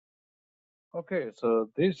Okay, so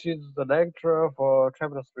this is the lecture for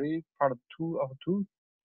chapter 3, part 2 of 2.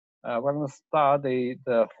 We're going to study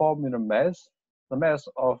the formula mass, the mass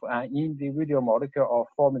of an individual molecule or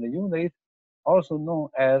formula unit, also known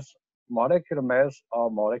as molecular mass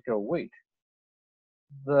or molecular weight.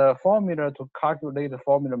 The formula to calculate the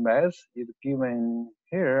formula mass is given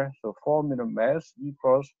here. So formula mass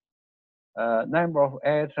equals number of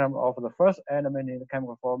atoms of the first element in the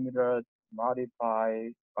chemical formula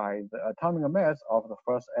multiplied by the atomic mass of the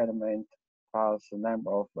first element plus the number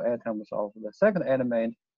of atoms of the second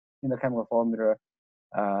element in the chemical formula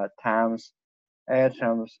times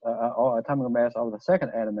atoms or atomic mass of the second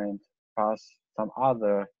element plus some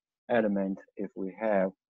other element if we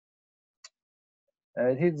have.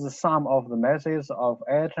 It is the sum of the masses of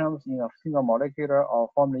atoms in a single molecular or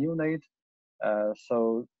formula unit.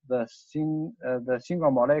 So the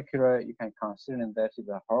single molecular you can consider that is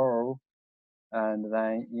a whole, and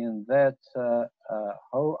then in that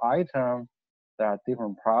whole item there are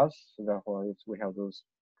different parts. So therefore, we have those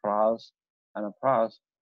plus and plus.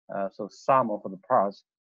 So sum of the parts.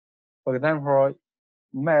 For example,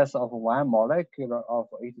 mass of one molecule of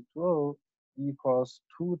H2O equals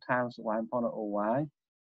 2 times 1.01,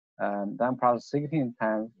 and then plus 16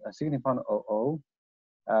 times 16.00.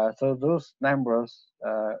 So those numbers,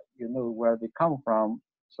 you know where they come from.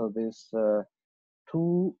 So this 2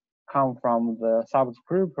 come from the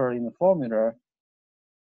subscript in the formula,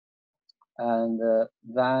 and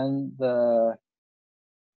then the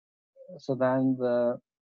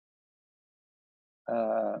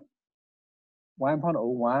uh,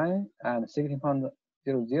 1.01 and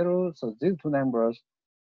 16.00. So these two numbers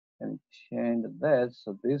can change that.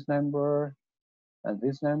 So this number and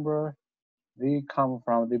this number, they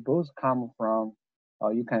both come from,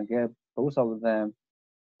 or you can get both of them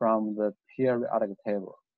from the periodic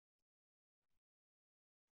table.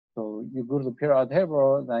 So you go to the periodic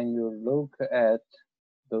table, then you look at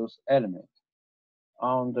those elements.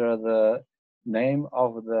 Under the name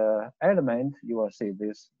of the element, you will see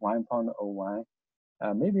this 1.01.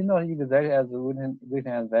 Maybe not exactly as written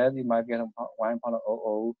as that. You might get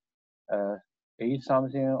 1.00, 8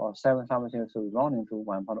 something or 7 something, so running to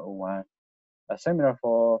 1.01. Similar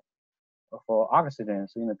for oxygen.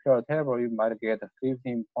 So in the periodic table, you might get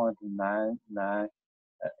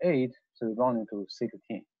 15.998, so running to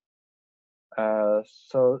 16.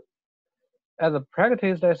 So as a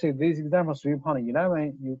practice, let's say this example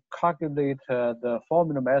 3.11, you calculate the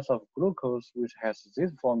formula mass of glucose, which has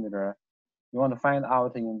this formula. You want to find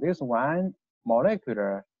out in this one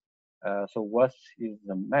molecular, so what is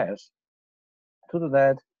the mass? To do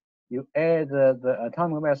that, you add the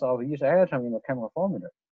atomic mass of each atom in the chemical formula.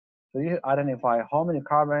 So you identify how many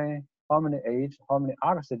carbon, how many H, how many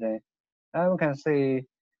oxygen, and we can see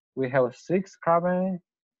we have 6 carbon,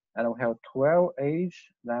 and we have 12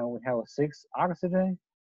 H, then we have 6 oxygen.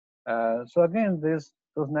 So again, those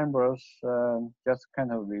numbers just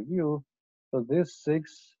kind of review. So these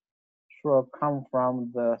 6 should come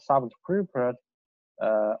from the subscript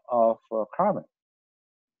of carbon.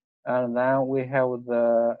 And then we have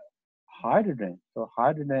the hydrogen. So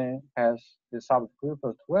hydrogen has the subscript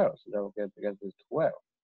of 12, so that will get this 12.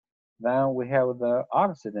 Then we have the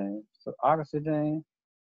oxygen. So oxygen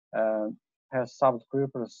has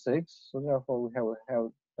subscript of 6, so therefore we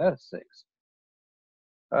have that 6.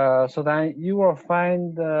 So then you will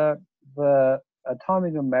find the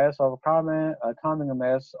atomic mass of carbon, atomic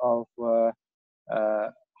mass of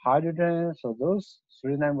hydrogen. So those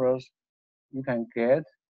 3 numbers you can get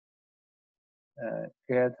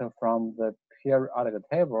from the periodic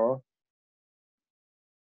table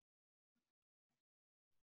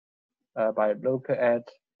by looking at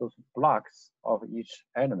those blocks of each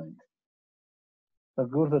element. So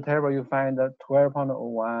go to the table, you find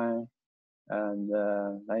 12.01, and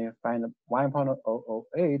then you find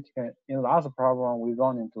 1.008. In the last problem, we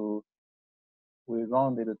rounded to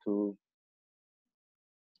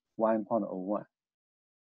 1.01.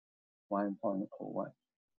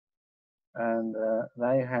 And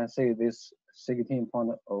then you can see this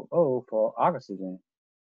 16.00 for oxygen.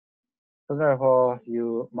 So therefore,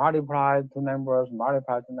 you multiply two numbers, then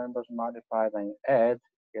you add,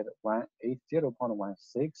 get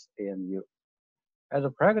 180.16 AMU. As a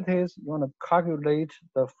practice, you want to calculate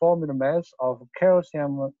the formula mass of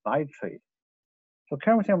calcium nitrate. So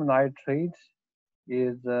calcium nitrate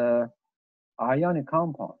is an ionic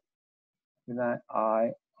compound. It's an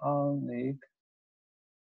ionic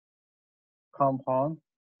compound,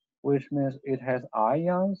 which means it has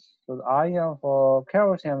ions. So the ion for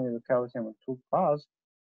calcium is calcium 2 plus.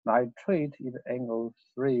 Nitrate is angle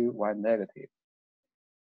 3 1 negative.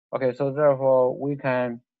 Okay, so therefore we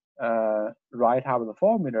can write up the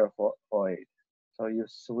formula for it. So you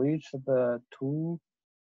switch the two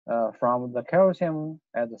from the calcium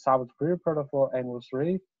as the subscript for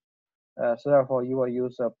NO3. So therefore, you will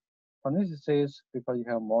use a parenthesis because you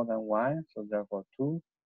have more than one. So therefore, 2.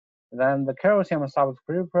 Then the calcium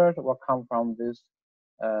subscript will come from this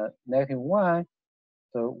 -1.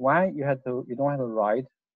 So 1 you don't have to write.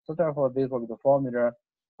 So therefore, this will be the formula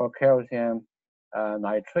for calcium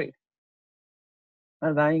nitrate.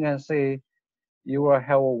 And then you can see you will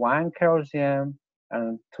have 1 calcium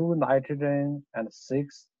and 2 nitrogen and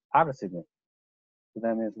 6 oxygen. So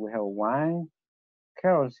that means we have 1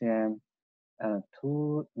 calcium and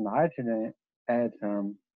 2 nitrogen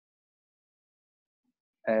atom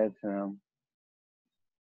and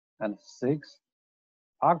 6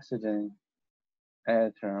 oxygen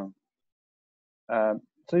atom.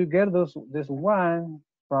 So you get this 1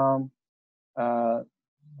 from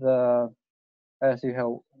the, as you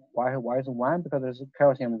have, why is 1? Because there's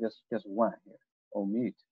calcium just 1 here,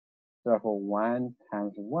 omit. Therefore 1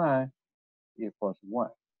 times 1 equals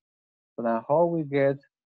 1. So then how we get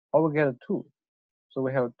 2? So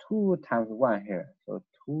we have 2 times 1 here. So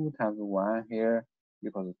 2 times 1 here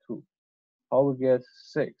equals 2. How we get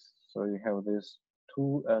 6? So you have this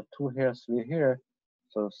 2 here, 3 here.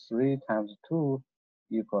 So 3 times 2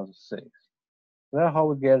 equals 6. That's how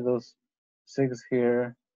we get those 6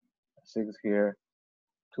 here, 6 here,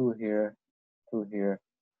 2 here, 2 here,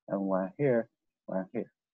 and 1 here, 1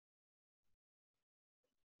 here.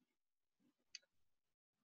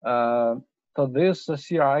 So this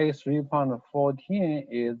CRA 3.14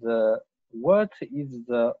 is what is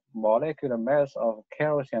the molecular mass of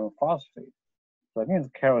calcium phosphate? So again,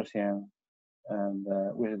 calcium and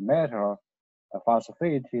which is metal,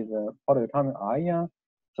 phosphate is a polyatomic ion.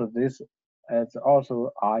 So this is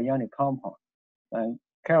also ionic compound. And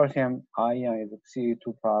calcium ion is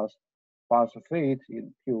Ce2 plus, phosphate is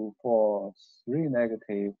Q4 3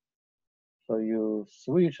 negative. So you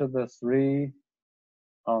switch the 3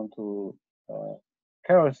 onto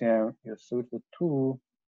calcium, you switch the 2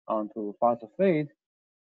 onto phosphate.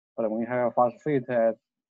 But when you have phosphate as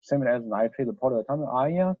similar as nitrate, the polyatomic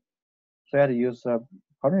ion, so you have to use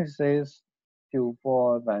parentheses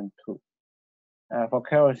Q4 than 2. For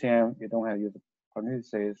calcium, you don't have to use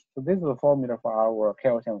parentheses. So this is the formula for our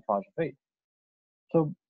calcium phosphate.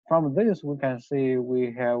 So from this, we can see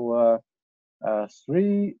we have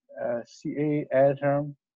 3 Ca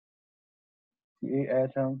atom,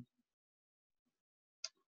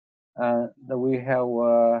 and we have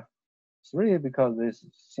 3 because this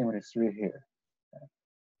is simply 3 here.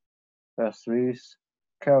 The 3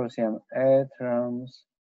 calcium atoms,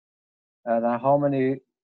 and then how many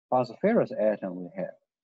phosphorus atoms we have?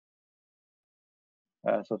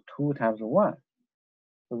 So 2 times 1.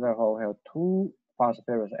 So therefore we have 2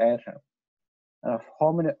 phosphorus atoms. And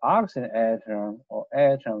how many oxygen atoms or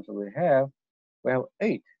atoms we have? We have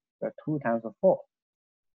 8. So 2 times 4.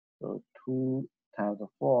 So 2 times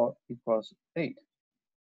 4 equals 8.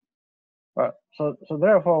 So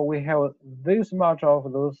therefore we have this much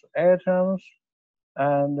of those atoms,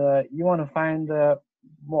 and you want to find the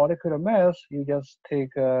molecular mass, you just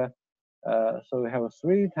take so we have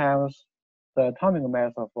 3 times the atomic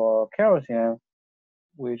mass of calcium,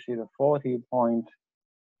 which is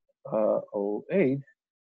 40.08,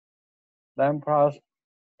 then plus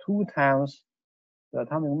 2 times the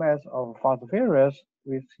atomic mass of phosphorus,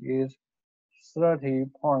 which is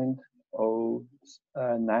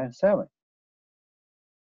 30.097.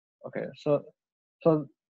 Okay, so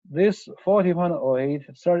this 40.08,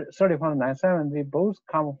 30.97, they both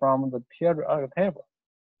come from the periodic table.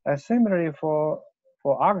 And similarly for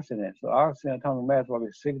oxygen, so oxygen atomic mass will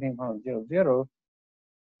be 16.00.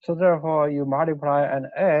 So therefore, you multiply and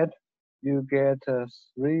add, you get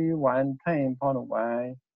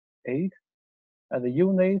 3110.18, and the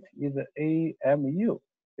unit is AMU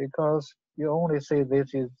because you only say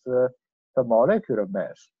this is the molecular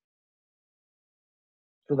mass.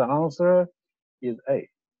 So the answer is A.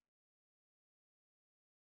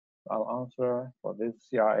 Our answer for this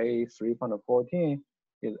CRA 3.14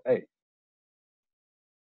 is A.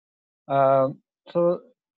 So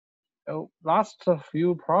last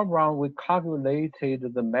few programs, we calculated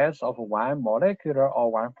the mass of one molecular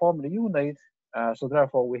or one formula unit. So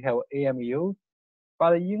therefore, we have AMU.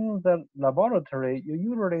 But in the laboratory, you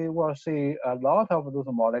usually will see a lot of those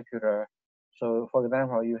molecular. So for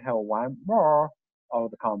example, you have 1 mole of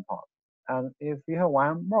the compound. And if you have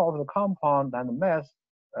 1 mole of the compound, then the mass,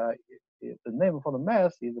 the name for the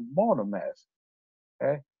mass is molar mass.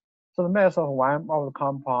 Okay, so the mass of 1 of the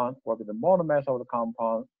compound will be the molar mass of the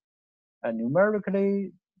compound. And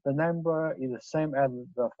numerically, the number is the same as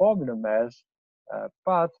the formula mass,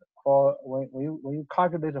 but for when you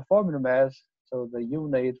calculate the formula mass, so the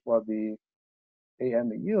unit will be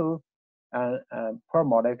AMU, and per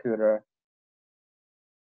molecular.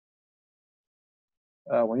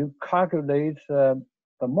 When you calculate the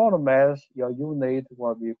molar mass, your unit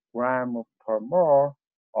will be gram per mole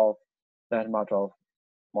of that much of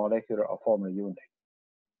molecular or formula unit.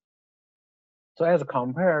 So as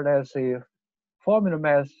compared, let's see, formula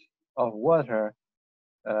mass of water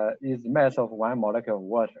is mass of one molecule of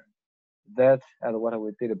water. That, as what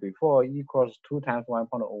we did before, equals 2 times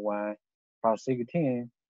 1.01 plus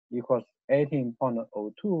 16 equals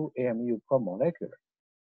 18.02 AMU per molecule.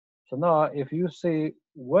 So now if you see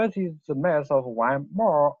what is the mass of 1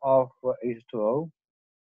 mole of H2O,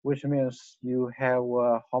 which means you have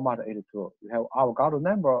how much H2O? You have Avogadro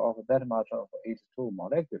number of that much of H2O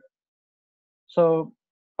molecule. So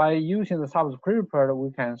by using the subscript,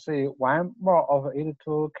 we can see 1 mole of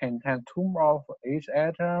H2O contains 2 mole of H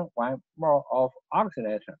atom, 1 mole of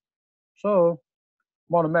oxygen atom. So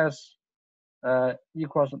molar mass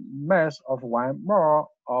equals mass of 1 mole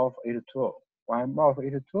of H2O. 1 mole of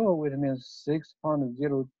H2O, which means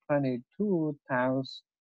 6.022 times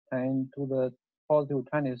 10 to the positive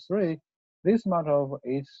 23, this much of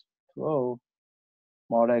H2O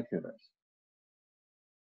molecules.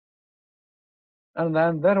 And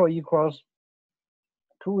then that will equals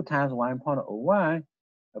 2 times 1.01,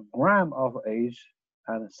 a gram of H,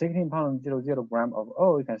 and 16.00 gram of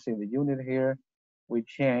O. You can see the unit here. We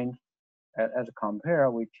change, as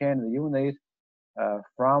compare, we change the unit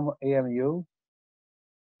from AMU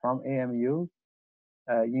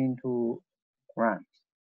into grams.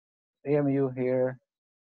 AMU here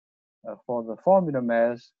for the formula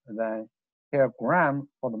mass, then here gram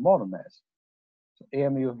for the molar mass. So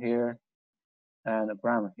AMU here and a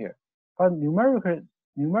gram here. But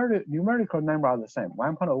numerical number are the same.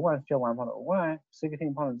 1.01 still 1.01,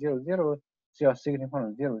 16.00 still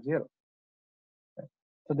 16.00. Okay.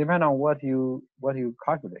 So depending on what you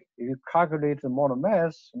calculate. If you calculate the molar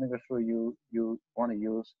mass, make sure you want to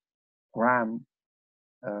use gram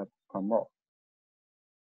per mole.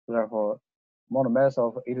 So therefore, molar mass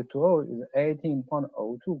of H2O is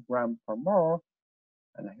 18.02 gram per mole,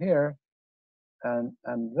 and here and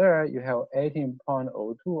there you have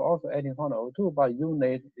 18.02, also 18.02, but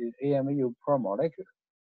unit is AMU per molecule.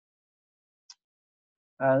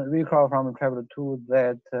 And recall from chapter 2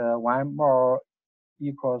 that 1 mole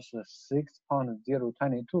equals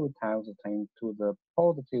 6.022 times 10 to the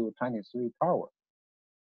positive 23 power.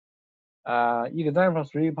 Example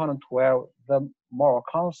 3.12, the mole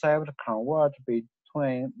concept convert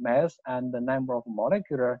between mass and the number of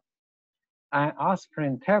molecular. An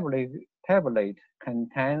aspirin tablet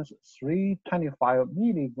contains 325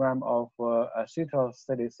 milligram of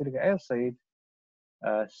acetylsalicylic acid,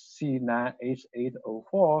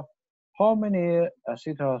 C9H8O4. How many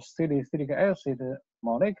acetylsalicylic acid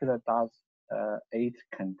molecule does 8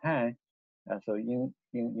 contain? So in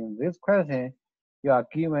this question, you are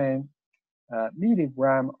given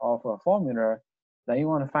milligram of a formula, then you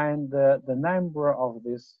want to find the number of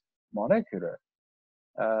this molecule.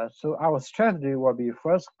 So our strategy will be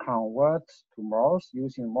first convert to moles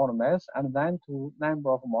using molar mass, and then to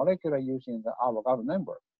number of molecules using the Avogadro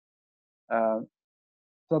number.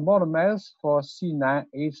 The molar mass for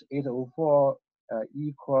C9H8O4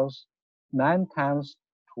 equals 9 times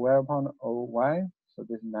 12.01. So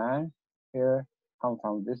this 9 here comes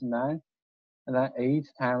from this 9, and then 8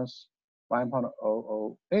 times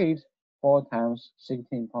 1.008, 4 times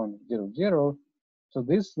 16.00. So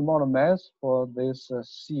this is the molar mass for this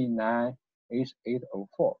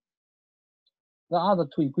C9H8O4. The other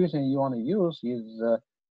two equations you want to use is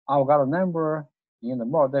Avogadro number in the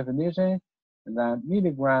mole definition, and then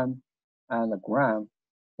milligram and the gram.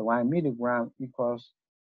 So 1 milligram equals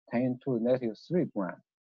 10 to the negative 3 gram.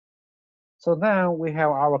 So then we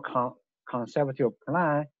have our conceptual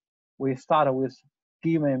plan. We start with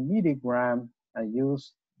given milligram and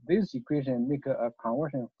use this equation, make a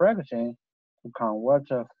conversion fraction to convert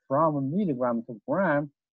from milligram to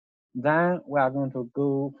gram. Then we are going to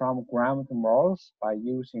go from gram to moles by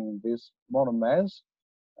using this molar mass.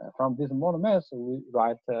 From this molar mass, we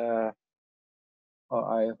write,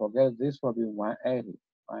 I forget, this will be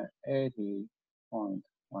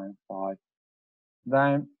 180.15.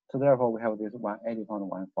 Then, so therefore we have this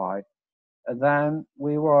 180.15. And then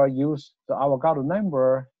we will use the Avogadro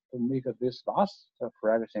number to make this last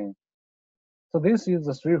fraction. So this is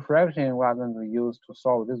the 3 fractions we are going to use to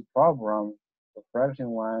solve this problem. So fraction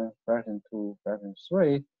 1, fraction 2, fraction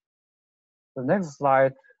 3. The next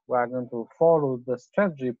slide, we are going to follow the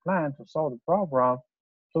strategy plan to solve the problem.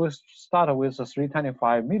 So we start with the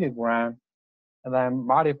 325 milligram and then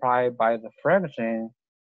multiply by the fraction.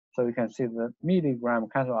 So you can see the milligram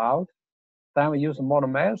cancel out. Then we use the molar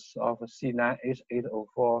mass of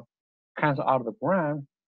C9H8O4 cancel out the gram.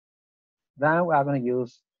 Then we are going to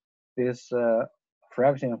use this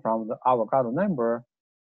fraction from the Avogadro number,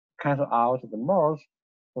 cancel out the moles.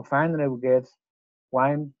 So finally we get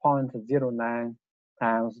 1.09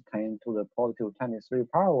 times 10 to the positive 23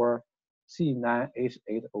 power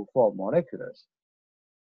C9H8O4 molecules.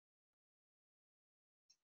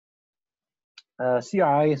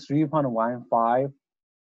 CRA 3.15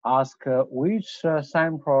 asks which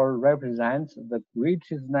sample represents the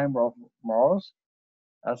greatest number of moles.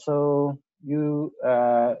 So you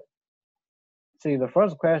see the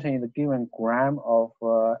first question is given gram of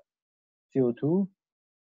CO2,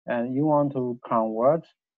 and you want to convert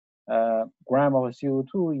gram of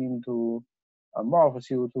CO2 into a mole of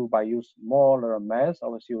CO2 by use molar mass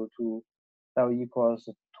of CO2. That equals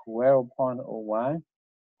 12.01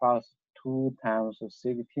 plus 2 times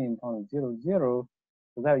 16.00.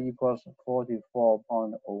 So that equals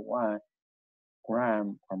 44.01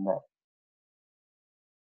 gram per mole.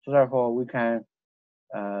 So therefore, we can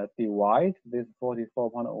divide this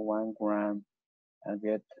 44.01 gram and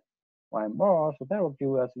get 1 mole. So that will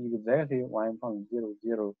give us exactly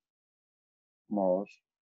 1.00 moles.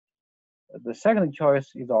 The second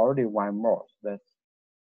choice is already 1 mole. That's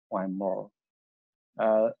 1 mole.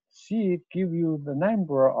 C give you the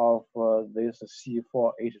number of this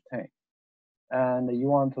C4H10. And you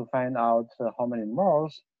want to find out how many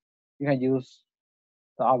moles, you can use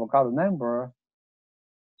the Avogadro number.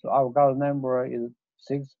 So Avogadro number is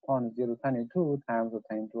 6.022 times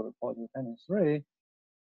 10 to the positive 23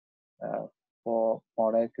 for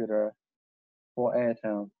molecular, for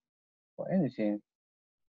atom, for anything.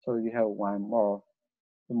 So you have 1 mole.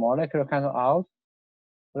 The molecular cancel out.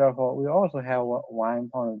 Therefore, we also have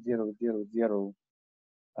 1.000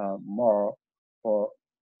 mole for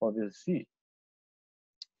this C.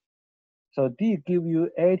 So D give you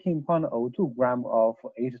 18.02 gram of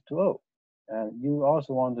H2O. And you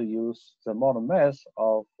also want to use the molar mass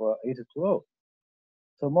of H2O.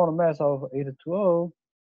 So molar mass of H2O,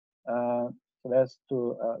 so let's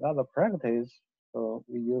do another practice. So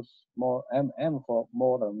we use more MM for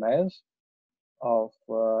molar mass of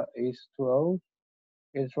H2O.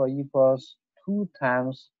 H2O equals 2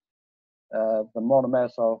 times the molar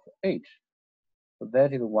mass of H. So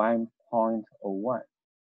that is 1.01.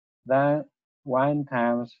 Then 1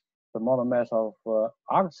 times the molar mass of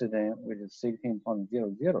oxygen, which is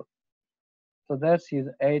 16.00. So that is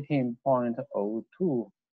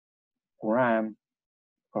 18.02 gram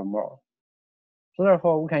per mole. So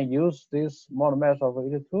therefore, we can use this molar mass of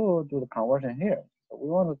H2 to do the conversion here. So we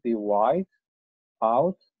want to divide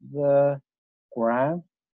out the gram.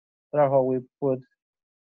 Therefore, we put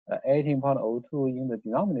 18.02 in the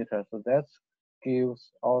denominator. So that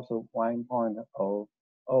gives also 1.00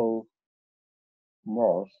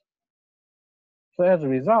 moles. So as a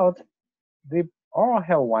result, they all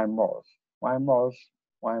have 1 moles, 1 moles,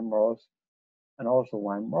 1 moles, and also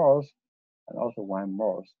 1 moles, and also 1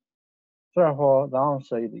 moles. Therefore, the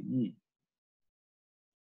answer is E.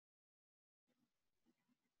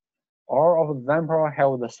 All of them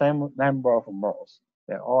have the same number of moles.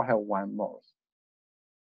 They all have 1 moles.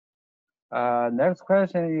 Next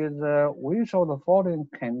question is, which of the following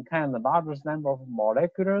contain the largest number of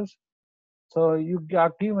molecules? So you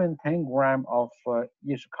are given 10 grams of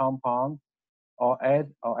each compound or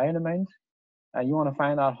element, and you want to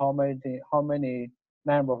find out how many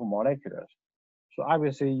number of molecules. So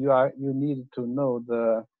obviously you need to know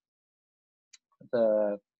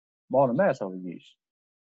the molar mass of each.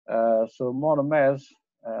 So molar mass,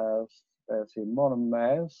 let's see, molar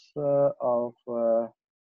mass of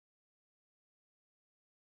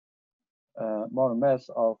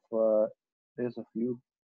there's a few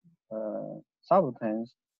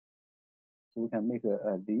substance. So we can make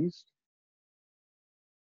a list.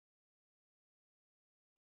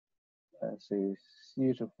 Let's see,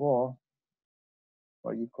 CH4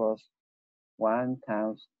 equals 1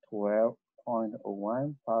 times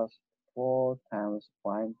 12.01 plus 4 times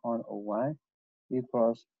 1.01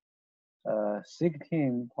 equals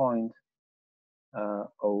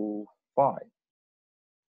 16.05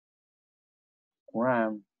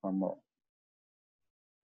 gram per mole.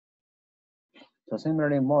 So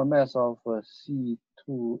similarly, molar mass of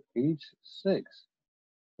C2H6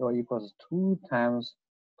 equals 2 times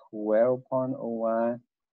 12.01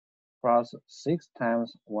 plus 6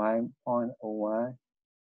 times 1.01.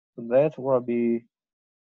 So that will be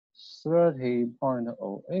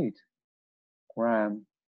 30.08 gram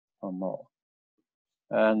per mole.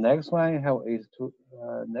 Next one you have is two.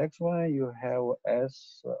 Next one you have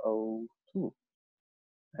SO2.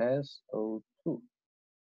 SO2.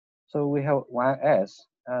 So we have 1s,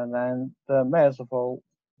 and then the mass for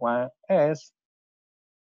 1s.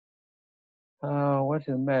 What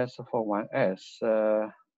is mass for 1s?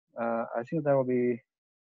 I think that will be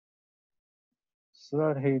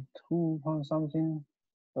 32 point something,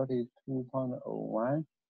 32.01.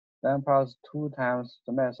 Then plus 2 times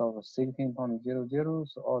the mass of 16.00.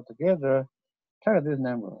 So altogether, check this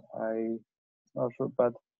number. I'm not sure,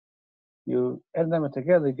 but you add them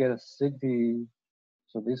together, you get 60.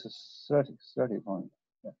 So this is 30 point.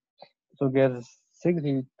 Yeah. So get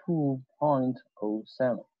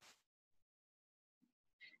 62.07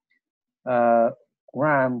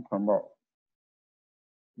 gram per mole.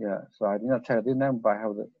 Yeah, so I did not check this number, but I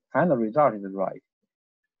have the final result is right.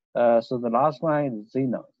 So the last one is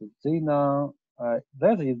xenon. So xenon,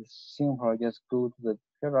 that is simple. Just go to the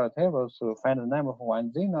periodic table. So find the number for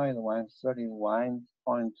one xenon is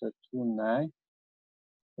 131.29.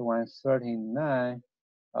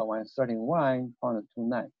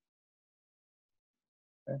 131.29.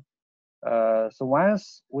 Okay. So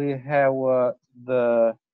once we have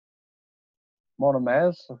the molar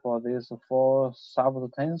mass for these 4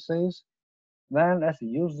 substances, then let's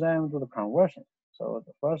use them to the conversion. So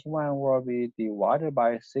the first one will be divided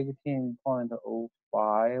by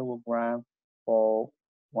 16.05 gram for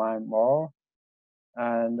 1 mole.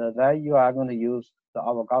 And then you are going to use the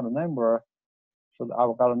Avogadro number. So the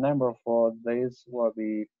Avogadro number for this will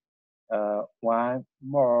be 1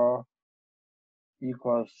 mole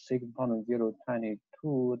equals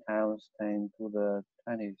 6.022 times 10 to the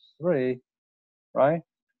 23, right?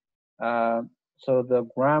 So the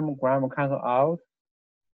gram cancel out,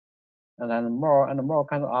 and then more and more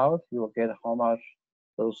cancel out, you will get how much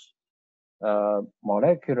those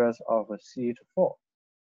molecules of CH4.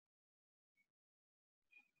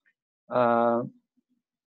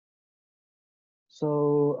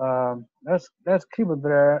 So let's keep it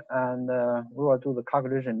there, and we will do the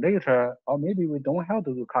calculation later, or maybe we don't have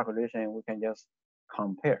to do calculation. We can just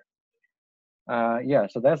compare. Yeah,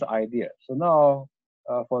 so that's the idea. So now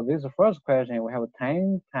for this first question, we have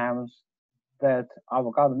 10 times that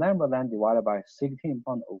Avogadro number, then divided by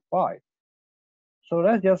 16.05. So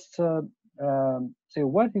let's just say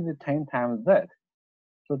what is 10 times that?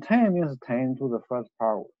 So 10 means 10 to the first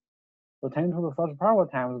power. So 10 to the first power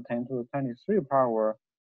times 10 to the 23 power,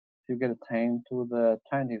 you get 10 to the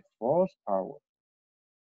 24th power.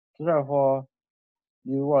 So therefore,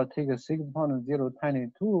 you will take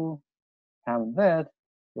 6.022 times that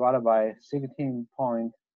divided by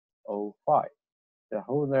 16.05. The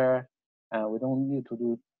whole there, and we don't need to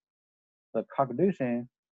do the calculation,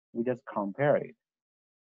 we just compare it.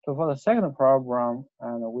 So for the second problem,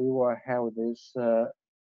 and we will have this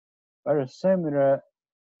very similar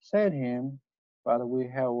setting, but we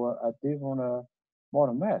have a different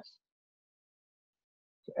molar mass.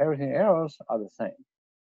 So everything else are the same.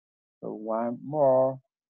 So 1 mole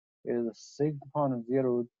is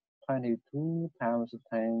 6.022 times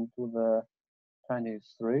 10 to the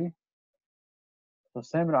 23. So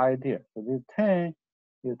similar idea. So this 10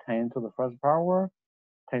 is 10 to the first power,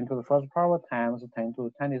 10 to the first power times 10 to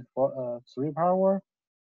the 23 power.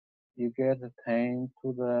 You get 10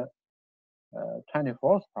 to the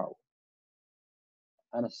 24th power.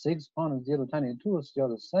 And 6.022 is still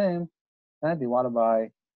the same, and divided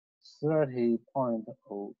by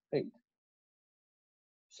 30.08.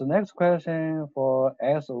 So next question for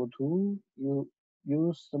SO2, you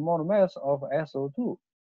use the molar mass of SO2,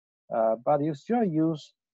 but you still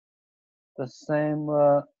use the same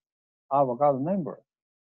Avogadro number.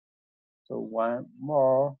 So 1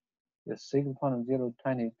 mole is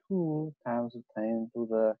 6.022 times 10 to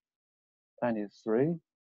the 23.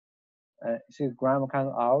 See gram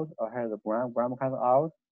cancel out, or have the gram cancel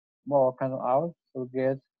out, mole cancel out, so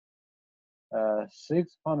get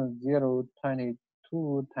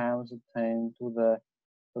 6.022 times 10 to the,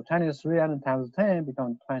 so 23 and times 10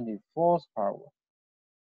 become 24th power.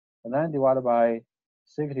 And then divided by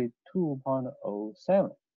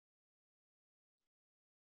 62.07.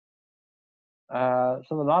 So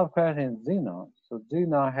the last question is xenon. So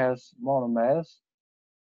xenon has molar mass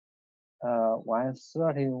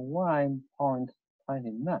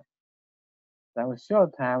 131.29. Then we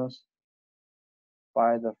short times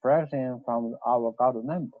by the fraction from the Avogadro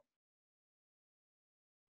number.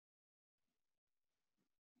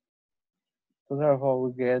 So therefore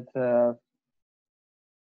we get,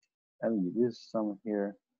 let me use some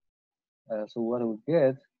here. So what we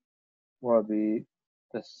get will be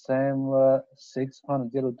the same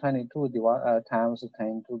 6.022 times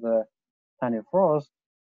 10 to the 24th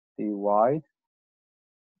divide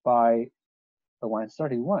by the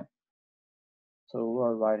 131. So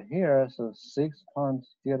we'll write here, so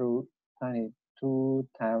 6.022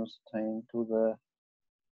 times 10 to the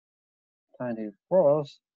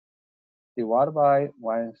 24th divided by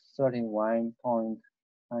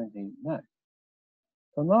 131.99.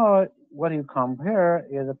 So now what you compare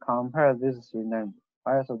is compare these three numbers.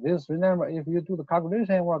 Right? So these three numbers, if you do the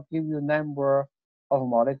calculation, will give you number of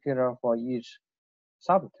molecular for each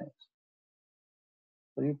substance.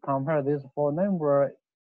 So you compare these four numbers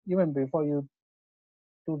even before you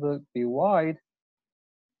do the divide.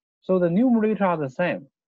 So the numerator are the same.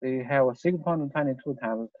 They have 6.22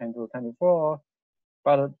 times 10 to the 24,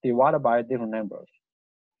 but divided by different numbers.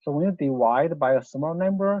 So when you divide by a small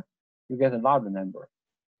number, you get a larger number.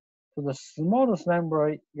 So the smallest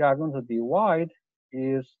number you are going to divide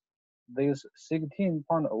is this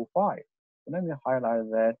 16.05. So let me highlight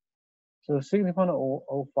that. So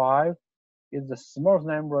 16.05 is the smallest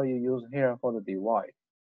number you use here for the divide.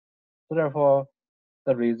 So therefore,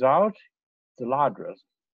 the result is the largest.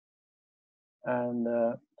 And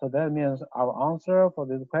so that means our answer for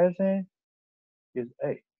this question is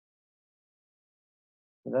A.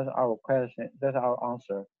 So that's our question, that's our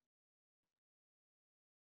answer.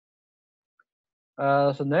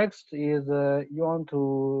 So next is you want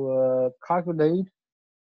to calculate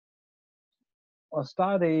or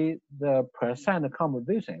study the percent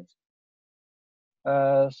compositions.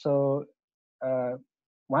 So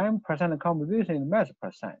 1% composition is mass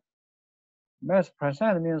percent. Mass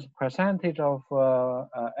percent means percentage of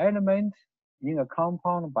element in a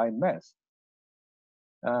compound by mass.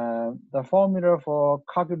 The formula for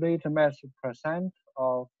calculate mass percent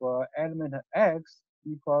of element X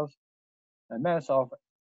equals the mass of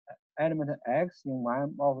element X in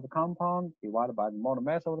one of the compound divided by the molar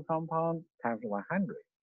mass of the compound times 100.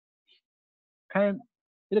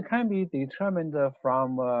 It can be determined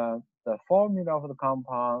from the formula of the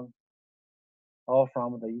compound or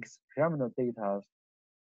from the experimental data.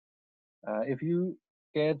 If you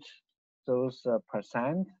get those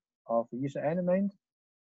percent of each element,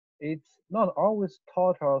 it's not always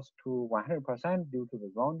totals to 100% due to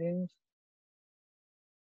the roundings.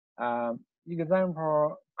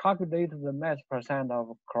 Example, calculate the mass percent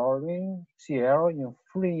of chlorine Cl in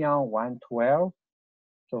Freon 112.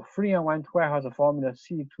 So Freon 112 has a formula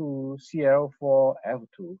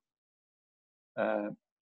C2Cl4F2.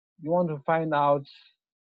 You want to find out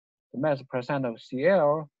the mass percent of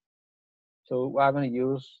Cl. So we're going to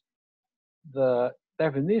use the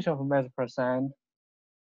definition of mass percent,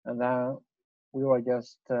 and then we will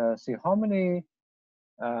just see how many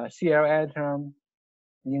Cl atoms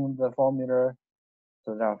in the formula.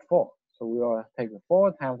 So there are 4. So we will take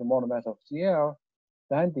 4 times the molar mass of Cl,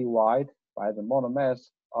 then divide by the molar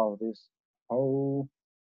mass of this whole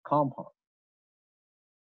compound.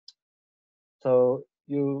 So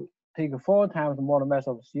you take 4 times the molar mass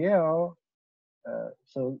of Cl.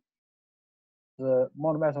 So the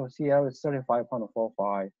molar mass of Cl is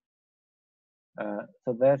 35.45.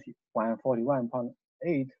 So that's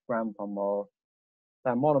 141.8 gram per mole.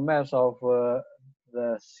 The molar mass of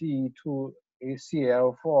the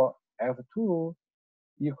C2Cl4F2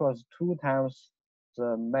 equals 2 times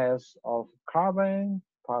the mass of carbon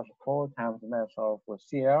plus 4 times the mass of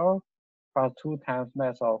Cl plus 2 times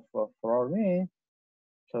mass of fluorine.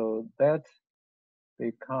 So that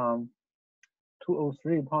becomes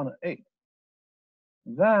 203.8.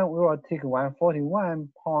 Then we will take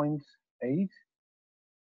 141.8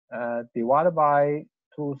 divided by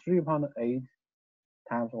 203.8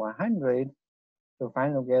 times 100 to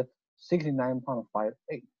finally get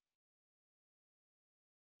 69.58.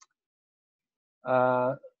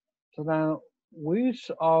 So then,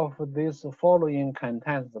 which of these following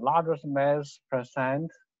contains the largest mass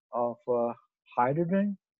percent of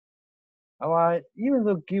hydrogen? Even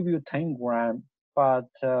though give you 10 gram, but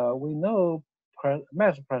we know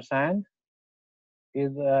mass percent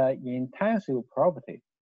is an intensive property.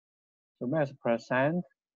 So mass percent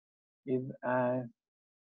is an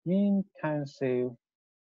intensive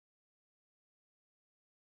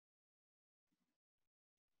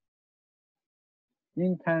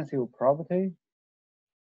property,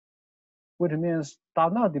 which means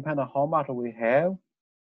does not depend on how much we have.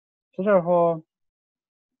 So therefore,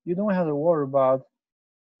 you don't have to worry about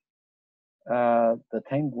the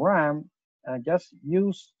 10 gram, and just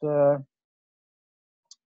use the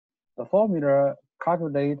formula,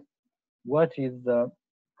 calculate what is the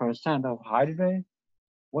percent of hydrogen,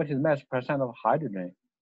 what is mass percent of hydrogen.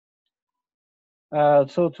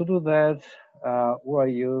 So to do that, we'll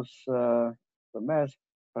use the mass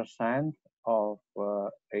percent of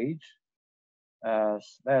H.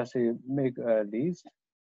 Let's see, make a list.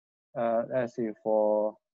 Let's see,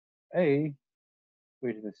 for A,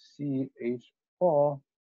 which is CH4, for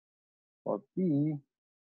B,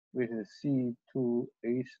 which is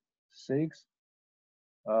C2H6,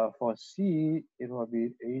 for C, it will be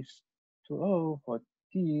H2O, for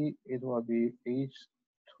D, it will be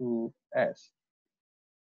H2S.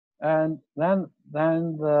 And then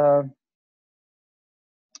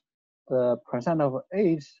the percent of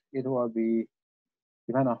H, it will be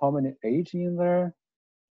depend on how many H in there,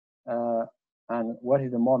 and what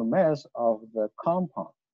is the molar mass of the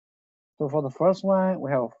compound. So for the first one,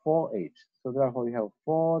 we have 4H. So therefore, we have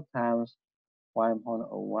 4 times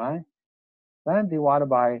 1.01. Then divided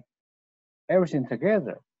by everything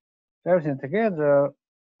together. Everything together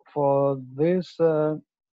for this,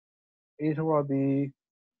 it will be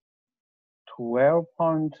 12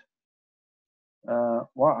 point.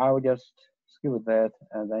 Well, I will just skip that,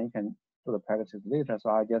 and then you can do the practice later.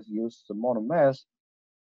 So I just use the molar mass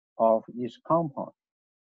of each compound.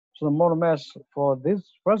 So the molar mass for this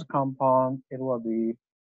first compound, it will be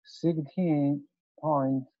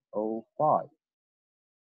 16.05.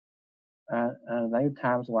 And then you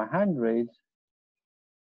times 100.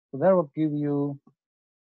 So that will give you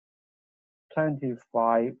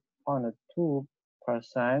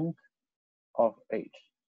 25.2% of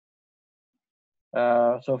H.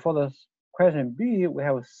 So for the question B, we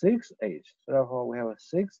have 6H. So therefore, we have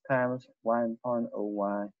 6 times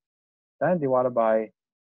 1.01. Then divided by,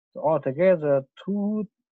 so altogether, 2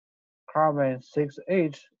 carbon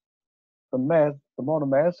 6H. The molar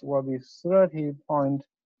mass will be 30.08.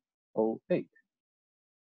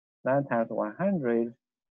 9 times 100.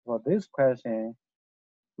 For this question,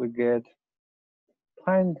 we get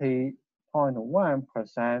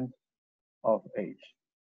 20.1% of H.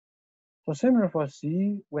 So similar for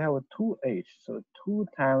C, we have 2H. So 2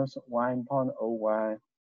 times 1.01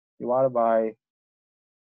 divided by,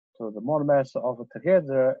 so the molar mass of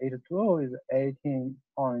together H2O is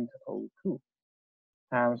 18.02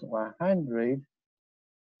 times 100.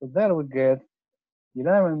 So that would get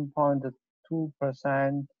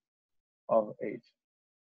 11.2% of H.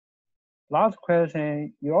 Last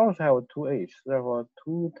question, you also have 2H. Therefore,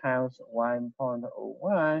 2 times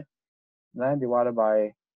 1.01, then divided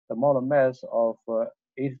by the molar mass of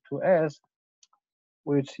H2S,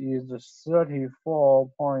 which is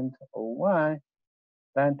 34.01,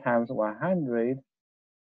 then times 100.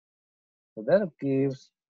 So that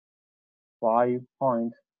gives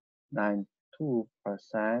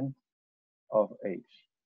 5.92% of H.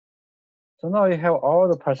 So now you have all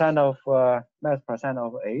the percent of mass percent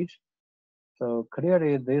of H. So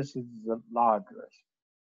clearly this is the largest.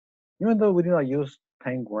 Even though we do not use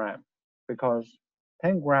 10 gram, because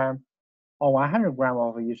 10 gram or 100 gram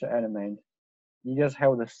of each element, you just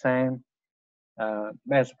have the same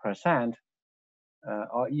mass percent,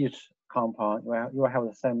 or each compound, you will have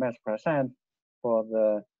the same mass percent for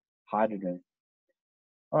the hydrogen.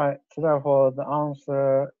 All right, so therefore the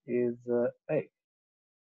answer is A.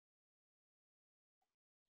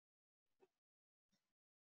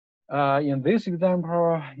 In this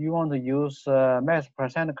example, you want to use mass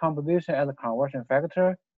percent composition as a conversion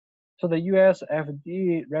factor. So the US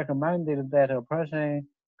FDA recommended that a person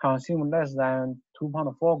consume less than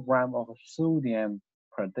 2.4 grams of sodium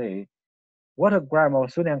per day. What gram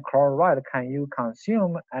of sodium chloride can you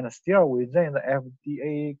consume and still within the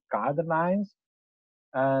FDA guidelines?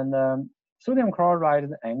 And sodium chloride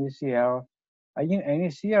is NaCl. In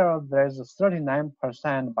NaCl, there's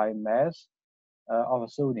 39% by mass of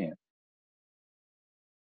sodium.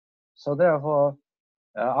 So therefore,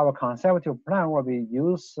 our conservative plan will be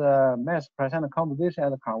use mass percent composition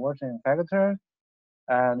as a conversion factor,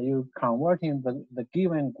 and you converting the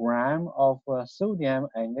given gram of sodium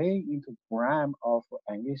Na into gram of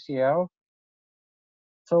NaCl.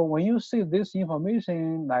 So when you see this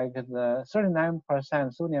information, like the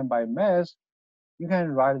 39% sodium by mass, you can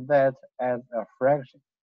write that as a fraction.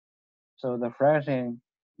 So the fraction,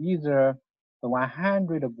 either the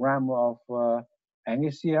 100 gram of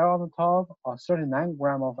NaCl on the top or 39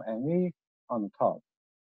 gram of Na on the top.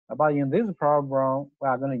 But in this problem, we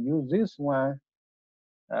are going to use this one.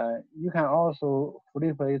 You can also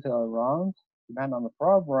flip it around, depending on the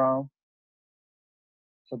problem.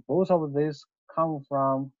 So both of these come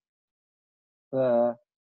from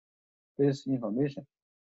this information.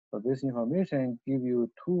 So this information give you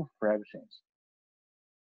 2 fractions.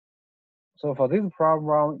 So for this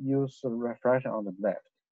problem, use the fraction on the left,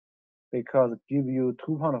 because it give you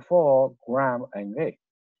 2.4 gram Na.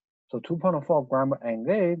 So 2.4 gram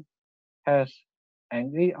Na has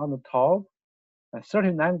Na on the top, and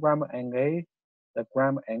 39 gram Na the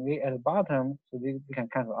gram Na at the bottom, so they can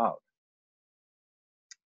cancel out.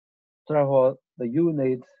 So therefore, the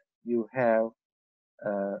unit you have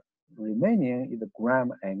remaining is the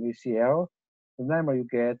gram NaCl. The number you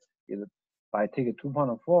get is by taking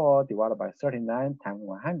 2.4 divided by 39 times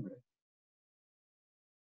 100.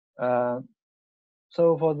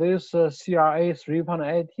 So for this CRA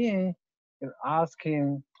 3.18, it's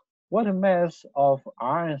asking what mass of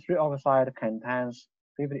iron 3 oxide contains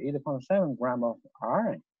 58.7 grams of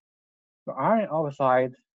iron. The iron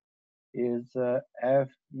oxide is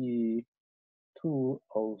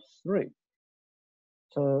Fe2O3.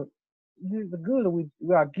 So the good we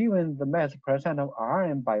are given the mass percent of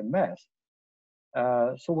iron by mass.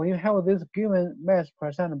 So when you have this given mass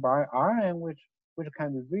percent by iron, which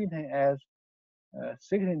can be written as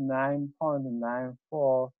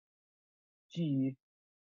 69.94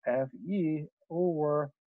 GFe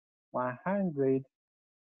over 100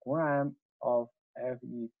 gram of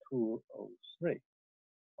Fe2O3.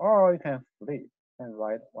 Or you can flip and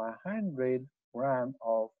write 100 gram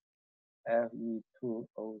of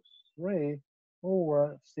Fe2O3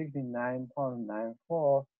 over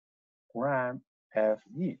 69.94 gram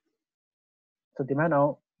Fe. So depending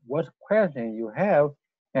on what question you have,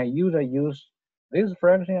 can either use this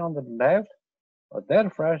fraction on the left or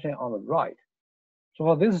that fraction on the right. So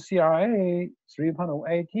for this CRA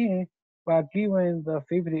 3.18, we are given the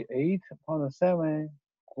 58.7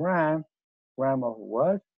 gram of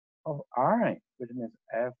what? Of iron, which means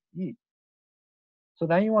Fe. So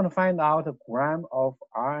then you want to find out the gram of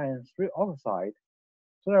iron 3 oxide.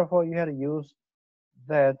 So therefore you have to use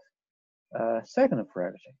that second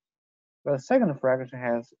fraction. The second fraction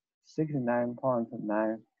has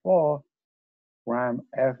 69.94 gram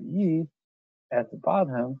Fe at the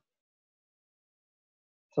bottom.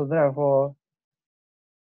 So therefore,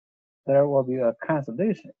 there will be a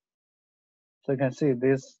cancellation. So you can see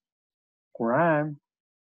this gram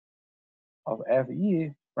of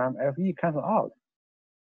Fe, gram Fe cancel out.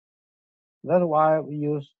 That's why we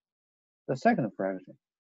use the second fraction.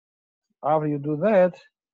 After you do that,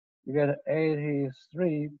 you get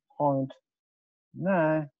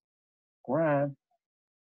 83.9 gram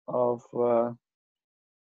of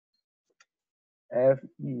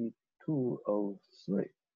Fe2O3.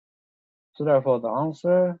 So therefore, the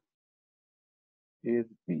answer is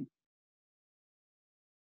B.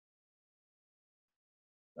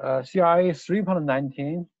 CRA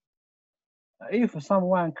 3.19. If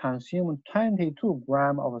someone consumes 22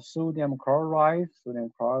 grams of sodium chloride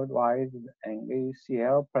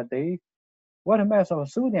NaCl per day, what mass of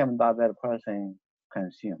sodium does that person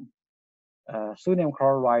consume? Sodium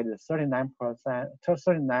chloride is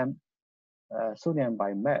 39% sodium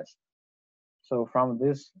by mass. So from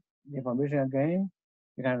this information again,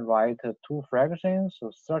 you can write two fractions,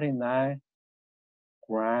 so 39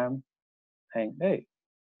 gram Na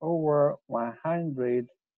over 100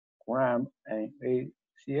 gram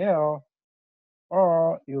NaCl,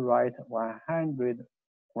 or you write 100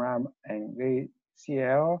 gram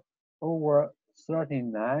NaCl over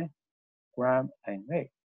 39 gram Na.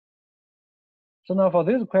 So now for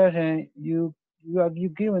this question, you are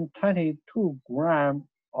given 22 gram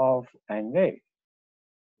of Na.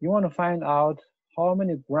 You want to find out how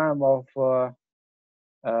many gram of you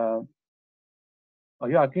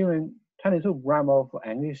are given 22 gram of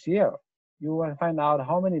NaCl. You want to find out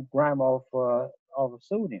how many gram of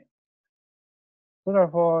sodium. So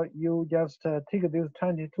therefore, you just take this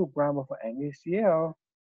 22 gram of NaCl,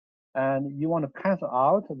 and you want to cancel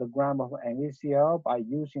out the gram of NaCl by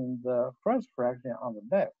using the first fraction on the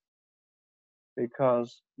left.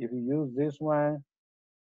 Because if you use this one,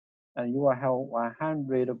 and you will have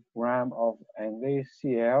 100 gram of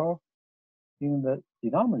NaCl in the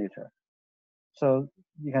denominator. So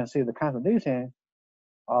you can see the cancellation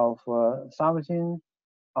of something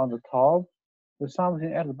on the top with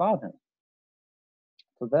something at the bottom.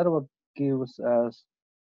 So that will give us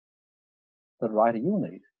the right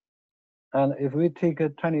unit. And if we take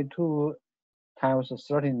 22 times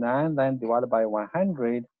 39, then divided by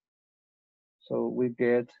 100, so we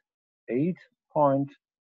get 8.6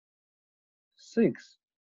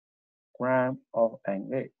 gram of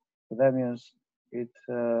Na. So that means this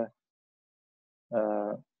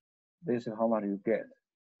is how much you get.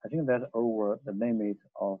 I think that's over the limit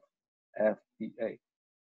of FDA.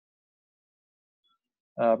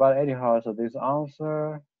 But anyhow, so this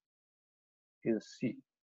answer is C.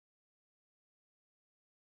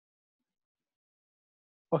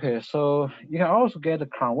 Okay, so you can also get the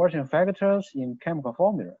conversion factors in chemical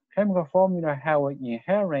formula. Chemical formula have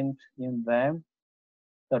inherent in them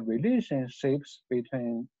the relationships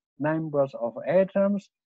between numbers of atoms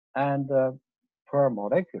and per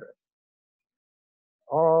molecule,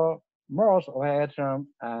 or moles of atom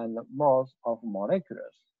and moles of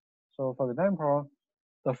molecules. So for example,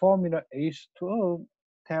 the formula H2O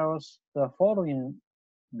tells the following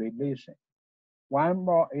relation. 1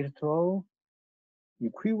 mole H2O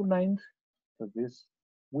equivalent to this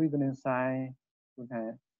wiggling sign. We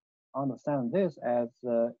can understand this as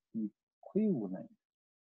equivalent.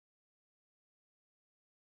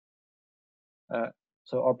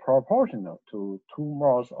 So or proportional to 2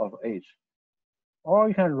 moles of H. Or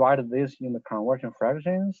you can write this in the conversion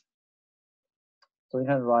fractions. So you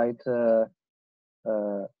can write 2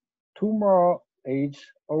 mole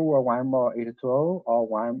H over 1 mole H2O, or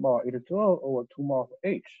 1 mole H2O over 2 mole of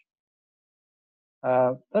H.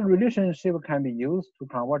 The relationship can be used to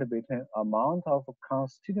convert between amount of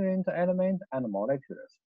constituent element and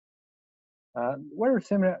molecules. Very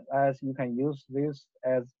similar as you can use this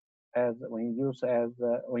as when you use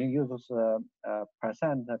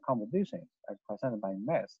percent composition as percent by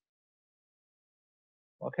mass.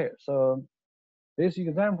 Okay, so this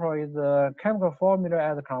example is a chemical formula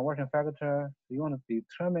as a conversion factor. You want to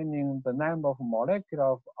determining the number of molecules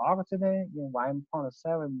of oxygen in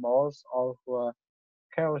 1.7 moles of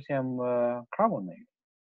calcium carbonate.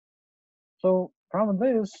 So from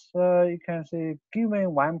this, you can see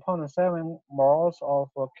given 1.7 moles of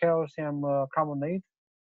calcium carbonate,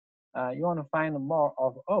 you want to find more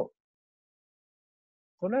of O.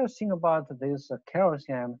 So let's think about this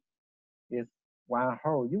calcium is one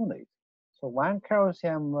whole unit. So one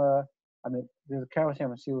calcium, this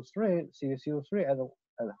calcium CO3 as a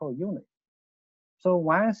whole unit. So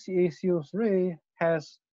one CaCO3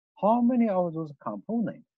 has how many of those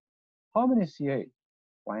components? How many Ca?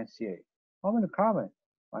 One Ca. How many carbon?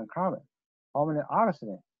 One carbon. How many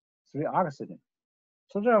oxygen? 3 oxygen.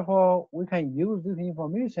 So therefore, we can use this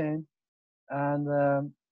information and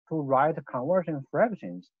to write conversion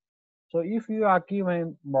fractions. So if you are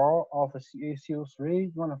given more of CaCO3,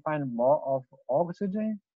 you want to find more of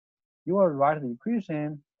oxygen, you will write the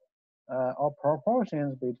equation or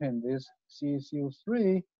proportions between this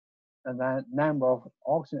CaCO3 and then number of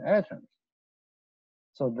oxygen atoms.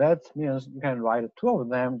 So that means you can write 2 of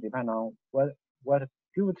them depending on what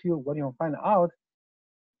give to you what you find out.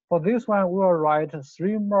 For this one, we will write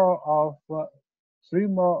 3 more of O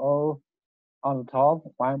on the top,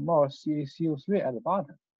 1 more CaCO3 at the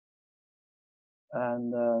bottom.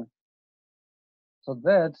 And so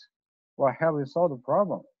that will help you solve the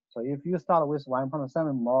problem. So if you start with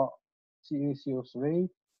 1.7 more CaCO3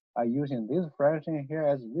 by using this fraction here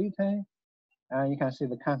as written, and you can see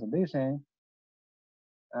the cancellation.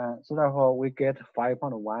 So therefore, we get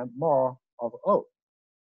 5.1 more of O.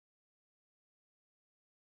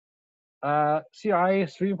 CRA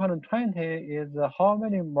 3.20 is how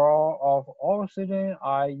many more of oxygen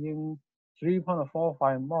are in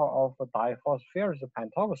 3.45 more of diphosphorus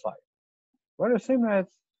pentoxide. Very similar as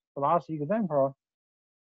the last example,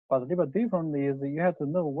 but a little different is you have to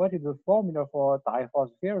know what is the formula for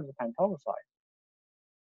diphosphorus pentoxide.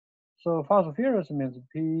 So phosphorus means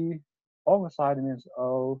P, oxide means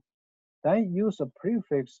O, then use the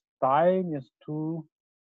prefix di means 2,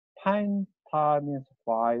 penta means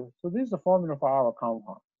 5. So this is the formula for our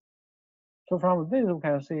compound. So from this we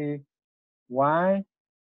can see 1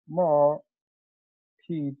 more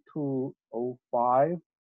P2O5.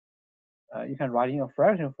 You can write in a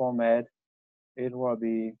fraction format. It will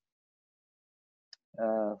be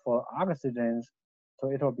for oxygens, so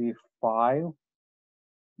it will be 5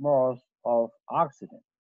 moles of oxygen.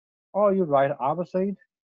 Or you write opposite.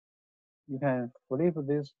 You can flip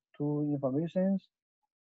these two informations.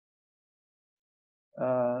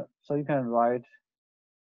 So you can write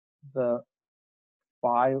the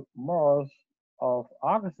 5 moles of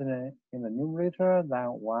oxygen in the numerator, then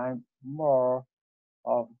 1 mole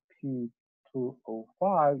of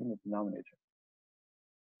P2O5 in the denominator.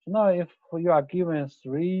 So now if you are given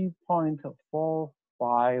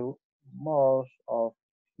 3.45 moles of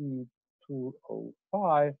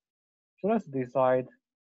P2O5, so let's decide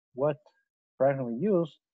what fraction we use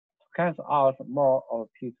to cancel out more of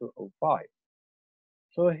P2O5.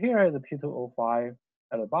 So here is the P2O5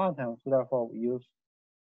 at the bottom, so therefore we use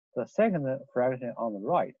the second fraction on the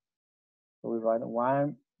right. So we write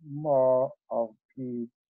 1 mole of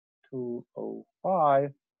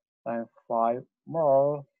P2O5 and 5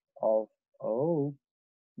 moles of O.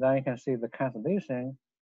 Then you can see the cancellation.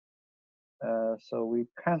 So we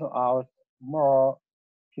cancel out more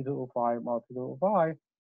P2O5, more P2O5.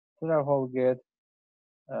 So therefore we get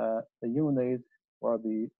the unit will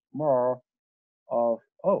be more of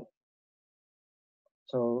O.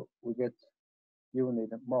 So we get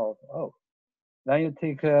unit more of O. Then you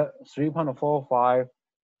take 3.45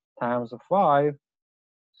 times 5,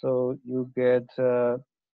 so you get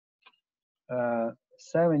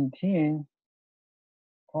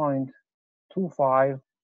 17.25,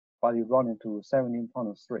 but you run into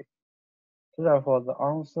 17.3. So therefore, the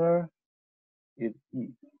answer is E.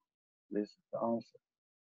 This is the answer.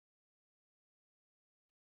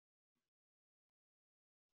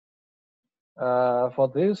 For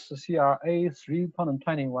this CRA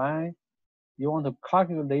 3.21, you want to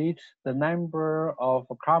calculate the number of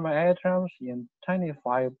carbon atoms in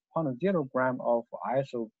 25.0 gram of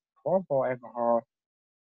isopropyl alcohol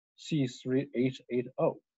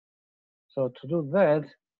C3H8O. So to do that,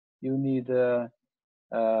 you need the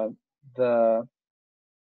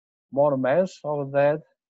molar mass of that.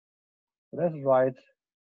 Let's write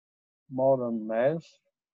molar mass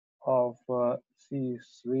of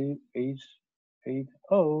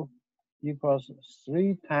C3H8O equals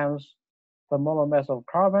 3 times the molar mass of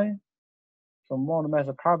carbon. So molar mass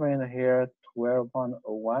of carbon here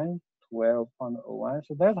 12.01, 12.01.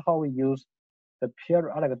 So that's how we use the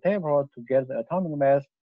periodic table to get the atomic mass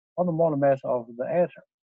or the molar mass of the atom.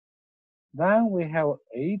 Then we have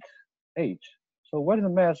H. So what is the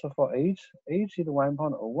mass for H? H is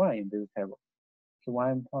 1.01 in this table. So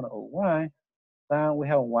 1.01. Then we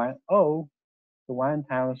have 1O. So 1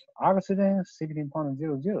 times oxygen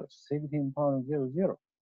 16.00, 16.00.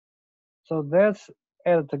 So that's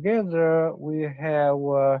add together, we have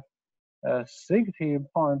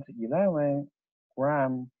 60.11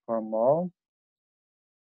 gram per mole.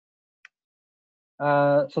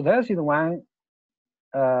 So that's the one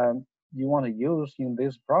you want to use in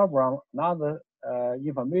this program. Another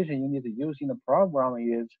information you need to use in the program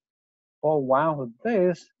is for one of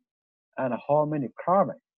this and how many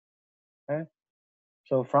carbon. Okay.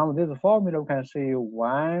 So from this formula, we can see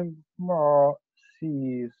 1 more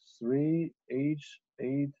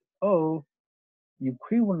C3H8O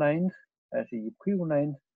equivalent, as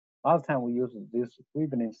equivalent. Last time we used this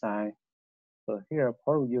wiggling sign. So here,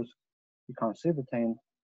 probably use the constituent,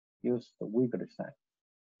 use the wiggly sign.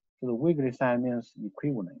 So the wiggly sign means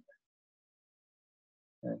equivalent.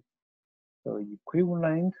 Okay. So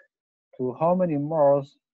equivalent to how many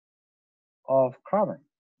moles of carbon?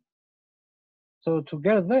 So to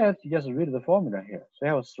get that, you just read the formula here. So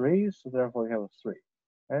you have 3, so therefore you have 3.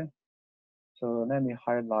 Okay. So let me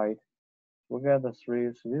highlight. We get the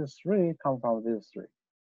 3. So this 3 comes from this 3.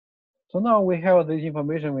 So now we have the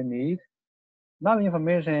information we need. Another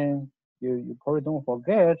information you probably don't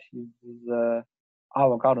forget is the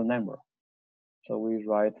Avogadro number. So we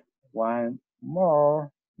write 1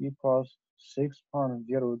 mole equals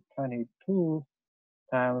 6.022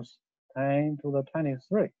 times 10 to the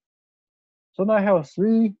 23. So now I have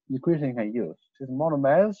 3 equations you can use. This molar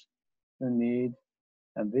mass you need,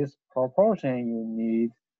 and this proportion you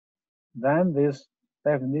need, then this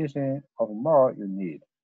definition of mole you need.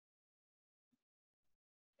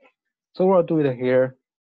 So we'll do it here,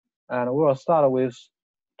 and we'll start with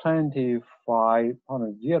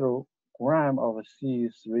 25.0 gram of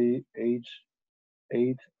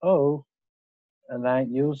C3H8O, and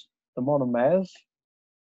then use the molar mass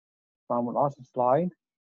from last slide.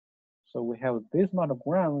 So we have this much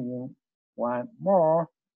gram in 1 mole.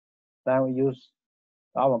 Then we use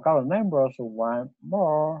the Avogadro number, so 1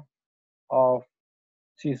 mole of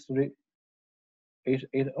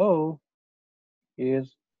C3H8O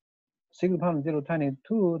is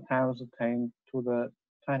 6.022 times 10 to the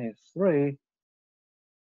 23.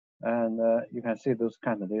 And you can see those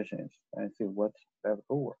calculations and see what's left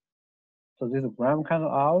over. So this gram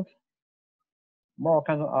cancel out, mole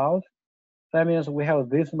cancel out. That means we have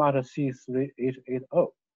this much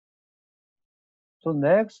C3H8O. So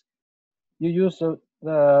next, you use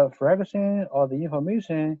the fraction or the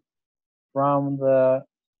information from the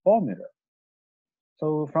formula.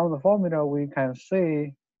 So from the formula, we can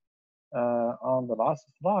see on the last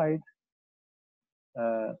slide.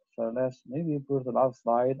 So let's maybe go to the last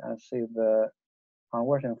slide and see the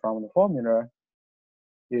conversion from the formula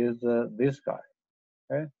is this guy.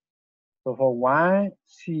 Okay. So for 1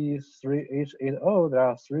 C3H8O, there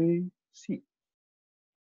are 3 C.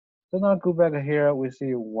 So now go back here, we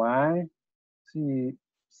see 1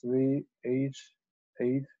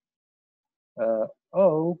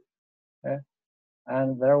 C3H8O, okay,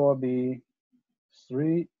 and there will be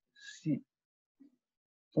 3 C.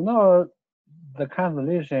 So now the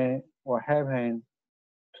cancellation will happen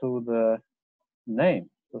to the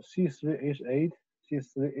name. So C3H8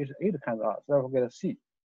 cancel out. So therefore we get a C.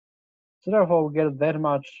 So therefore we get that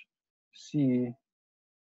much C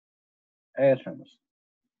atoms.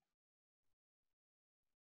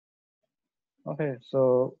 Okay,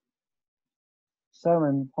 so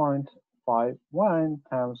 7.51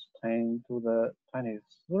 times 10 to the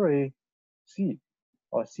 23 C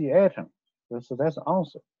or C atom. So that's the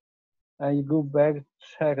answer. And you go back,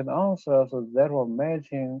 check the answer, so that was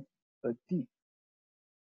matching the D.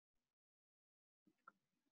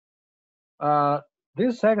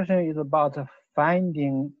 This section is about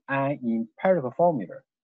finding an empirical formula.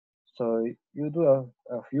 So you do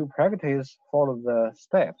a few practice, follow the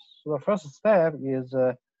steps. So the first step is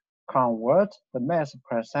convert the mass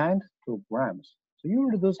percent to grams. So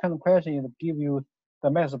usually those kind of questions give you the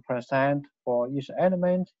mass percent for each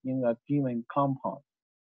element in a given compound.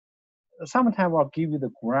 Sometimes I'll give you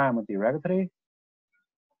the gram directly.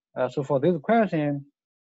 So for this question,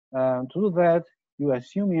 to do that, you're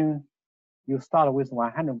assuming you start with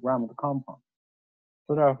 100 grams of compound.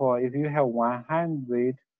 So therefore, if you have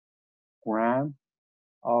 100 grams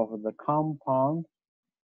of the compound,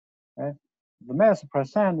 okay, the mass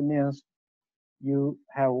percent means you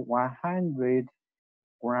have 100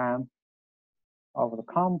 grams of the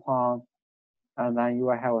compound, and then you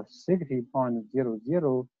will have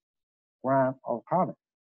 60.00 grams of carbon.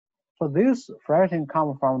 So this fraction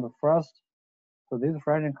comes from the first. So this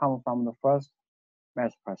fraction comes from the first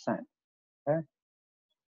mass percent. Okay.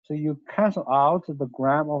 So you cancel out the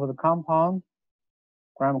gram of the compound,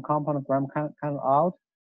 gram cancel out.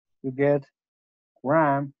 You get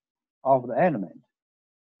gram of the element.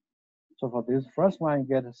 So for this first one, you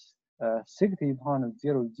get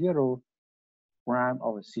 60.00 gram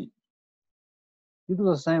of C. You do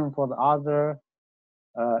the same for the other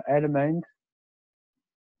element.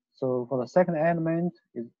 So for the second element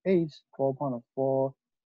is H,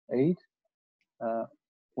 4.48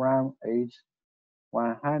 gram H,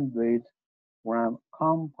 100 gram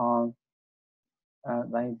compound,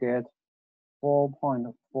 and then you get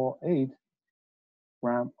 4.48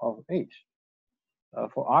 gram of H.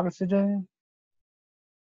 For oxygen,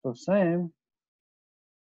 the same.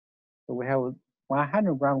 So we have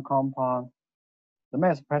 100 gram compound. The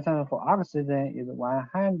mass percent for oxygen is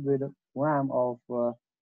 100 gram of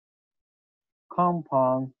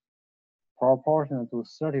compound proportional to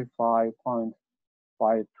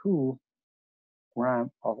 35.52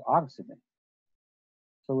 gram of oxygen.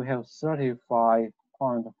 So we have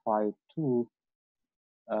 35.52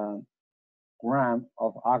 gram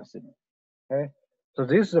of oxygen. Okay, so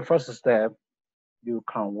this is the first step. You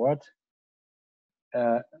convert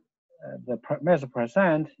the mass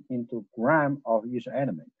percent into gram of each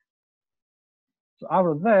element. So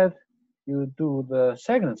after that, you do the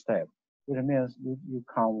second step, which means you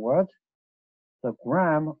convert the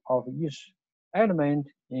gram of each element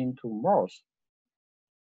into moles.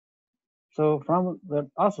 So from the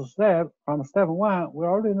other step, from step one, we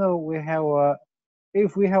already know we have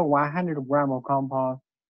if we have 100 gram of compound,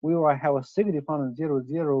 we will have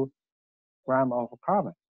 60.00 gram of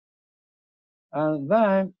carbon. And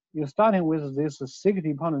then you're starting with this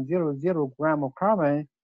 60.00 gram of carbon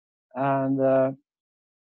and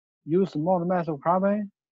use molar mass of carbon,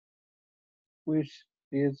 which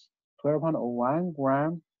is 12.01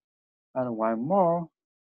 gram and 1 mole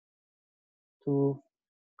to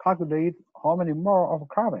calculate how many mole of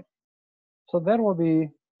carbon. So that will be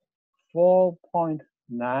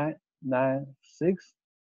 4.996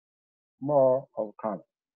 mole of carbon.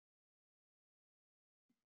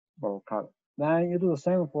 Then you do the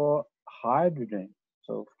same for hydrogen.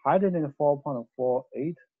 So hydrogen is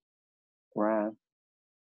 4.48 gram.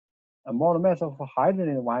 A molar mass of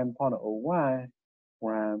hydrogen is 1.01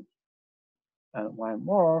 gram, and 1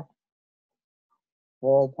 mole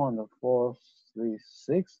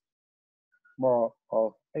 4.436 mole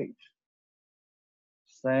of H.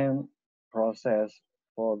 Same process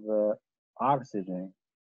for the oxygen.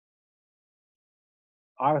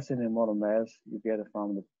 Oxygen molar mass you get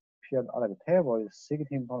from the periodic table is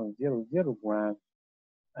 16.00 gram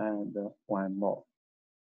and 1 mole.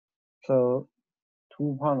 So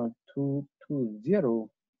 2.220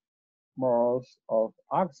 moles of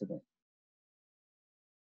oxygen.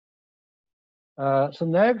 So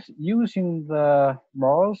next, using the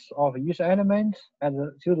moles of each element as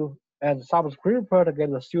a subscript to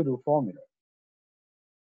get the pseudo formula.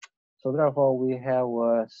 So therefore, we have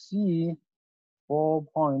C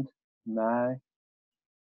 4.996.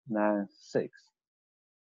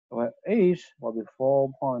 Well, H will be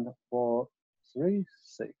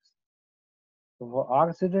 4.436. So for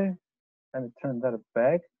oxygen, let me turn that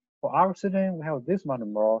back. For oxygen, we have this much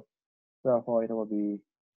more. Therefore, it will be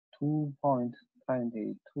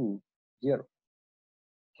 2.220.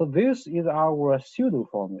 So this is our pseudo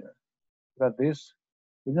formula. But this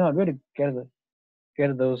we don't really get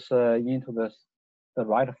those into the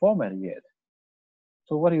right format yet.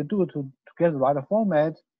 So what you do to get the right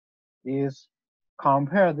format is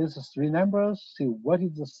compare these three numbers, see what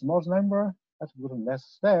is the smallest number. Let's go to the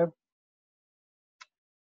next step.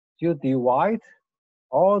 You divide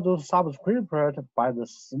all those subscripts by the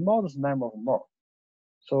smallest number of more.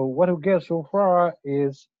 So what we get so far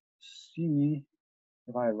is C,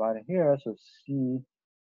 if I write here, so C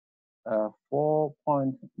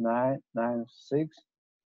 4.996,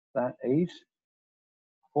 then H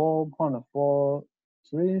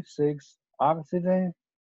 4.436, oxygen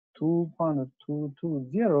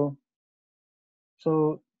 2.220.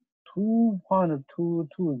 So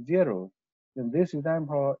 2.220 in this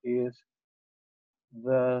example is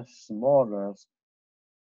the smallest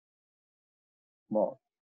mole.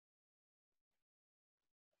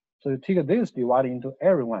 So you take this divide into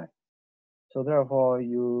everyone. So therefore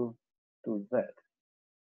you do that.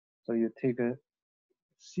 So you take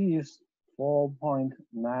C is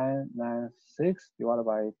 4.996 divided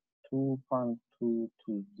by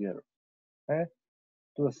 2.220. Okay,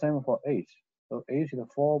 do the same for H. So H is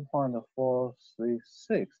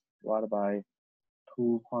 4.436 divided by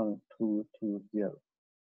 2.220.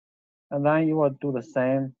 And then you will do the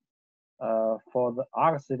same for the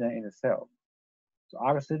oxygen itself. So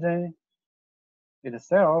oxygen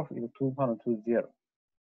itself is 2.20.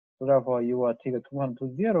 So therefore, you will take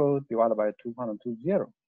 2.20 divided by 2.20.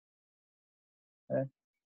 Okay,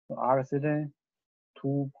 so oxygen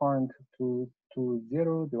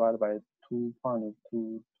 2.220 divided by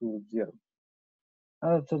 2.220.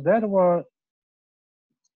 So that will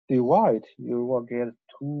divide. You will get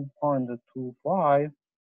 2.25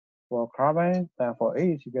 for carbon. Then for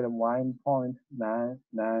H, you get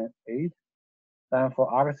 1.998. Then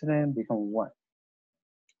for oxygen, become 1.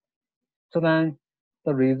 So then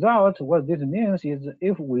the result, what this means is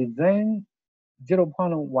if within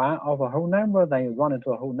 0.1 of a whole number, then you run into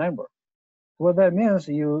a whole number. What that means,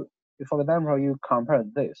 for example, you compare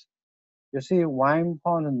this. You see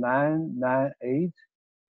 1.998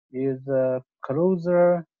 is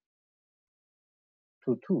closer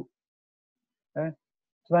to 2. Okay?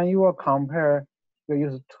 So then you will compare, you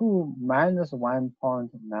use 2 minus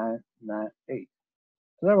 1.998.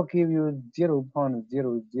 So that will give you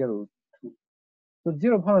 0.002. So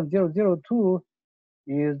 0.002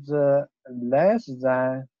 is less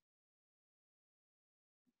than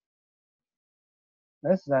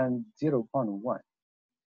 0.1.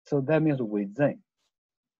 So that means within.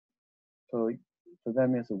 So that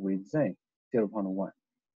means within 0.1.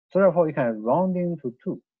 So therefore you can rounding to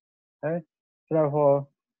 2. Okay. So therefore,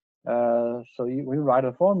 we write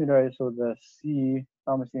a formula. So the C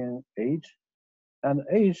something H, and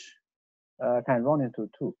H can round into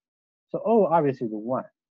 2. So O obviously is 1.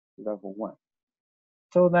 So therefore 1.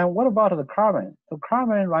 So then what about the carbon? So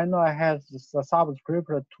carbon right now has the subscript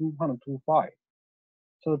 2.25.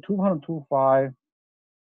 So 2.25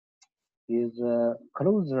 is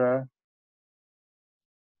closer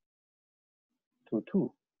to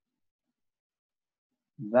 2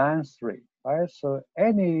 than 3, right? So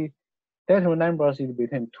any decimal numbers is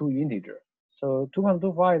between 2 integers. So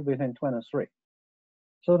 2.25 is between 2 and 3.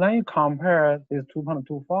 So then you compare this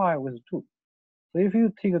 2.25 with 2. So if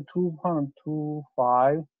you take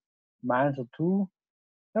 2.25 minus 2,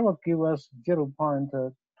 that will give us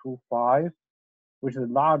 0.25, which is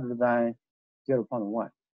larger than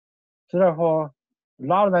 0.1. So therefore,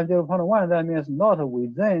 larger than 0.1, that means not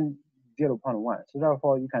within 0.1. So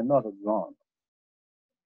therefore, you cannot round.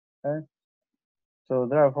 Okay? So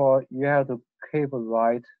therefore, you have to keep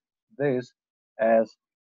write this as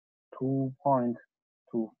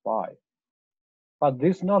 2.25. But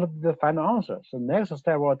this is not the final answer. So next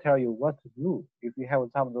step will tell you what to do if you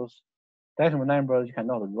have some of those decimal numbers you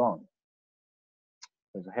cannot round.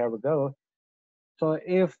 So here we go. So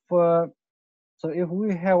if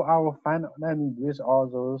we have our final, let me list all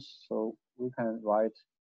those so we can write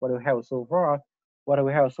what we have so far. What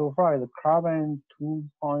we have so far is carbon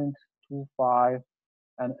 2.25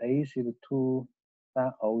 and H is 2,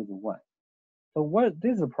 then O is 1. So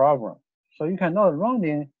this is a problem. So you cannot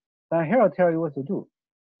rounding, then here I'll tell you what to do.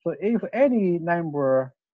 So if any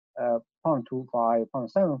number 0.25,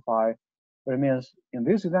 0.75, it means in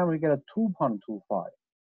this example you get a 2.25.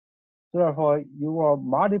 Therefore, you will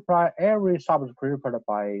multiply every subscript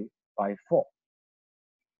by 4.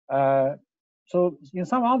 So in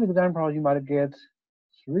some other examples, you might get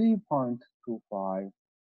 3.25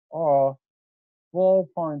 or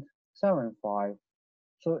 4.75.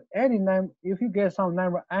 So any number, if you get some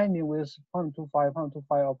number ending with 0.25, 0.25,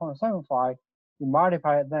 or 0.75, you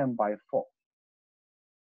multiply them by 4.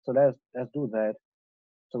 So let's do that.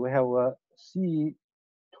 So we have a C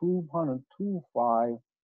 2.25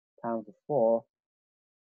 times 4.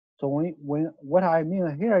 So when what I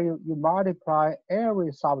mean here, you multiply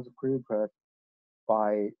every subscript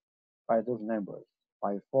by those numbers,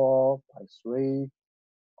 by 4, by 3,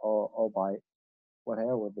 or by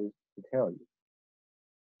whatever they tell you.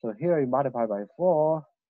 So here you multiply by 4,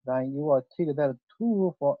 then you will take that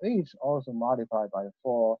 2 for each, also multiply by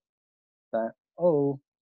 4, then O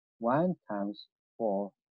 1 times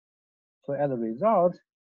 4. So as a result,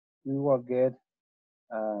 you will get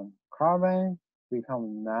carbon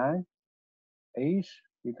become 9, H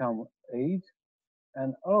become 8,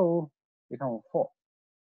 and O become 4.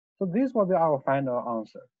 So this will be our final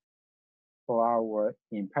answer for our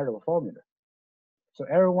empirical formula. So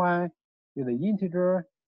everyone is an integer.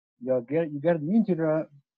 You get the integer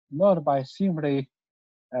not by simply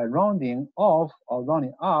rounding off or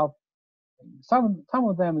rounding up. Some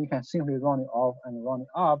of them you can simply round it off and round it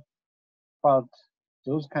up, but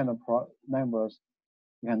those kind of numbers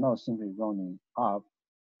you cannot simply rounding up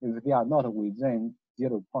if they are not within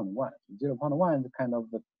 0.1. 0.1 is kind of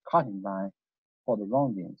the cutting line for the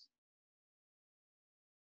roundings.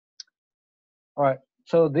 All right,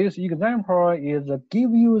 so this example is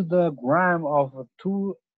give you the gram of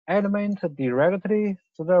 2 elements directly,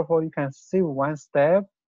 so therefore you can save 1 step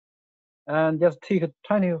and just take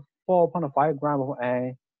 24.5 gram of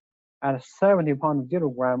A and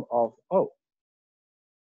 70.0 gram of O.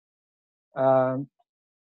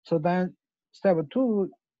 So then step 2,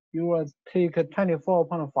 you will take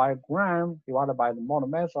 24.5 gram divided by the molar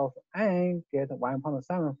mass of N, get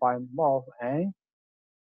 1.75 mole of N.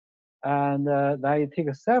 And then you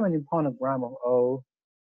take 70 gram of O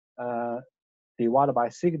divided by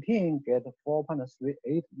 16, get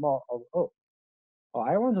 4.38 mole of O.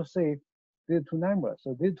 I want to say these two numbers.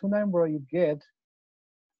 So these two numbers you get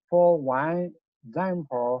for one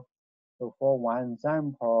example, so for one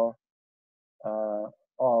example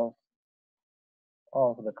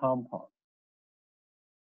of the compound.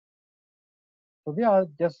 So they are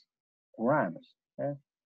just grams. Okay?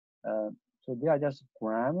 So they are just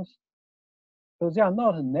grams. So they are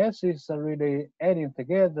not necessarily adding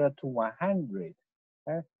together to 100.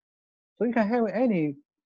 Okay? So you can have any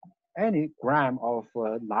gram of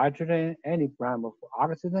nitrogen, any gram of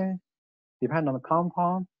oxygen, depending on the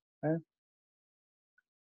compound. Okay?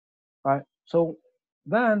 Right. So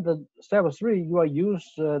then the step 3, you will use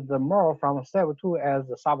the mole from step 2 as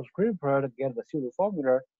the subscript to get the pseudo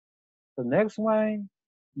formula. The next one,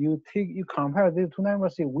 you compare these two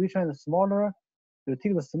numbers, see which one is smaller. You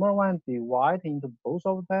take the smaller one, divide into both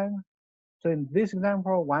of them. So in this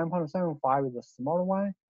example, 1.75 is the smaller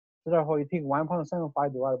one. So therefore, you take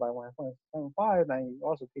 1.75 divided by 1.75, then you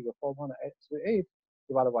also take 4.38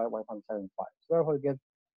 divided by 1.75. So therefore, you get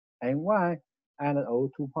N1 and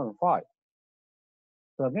O2.5.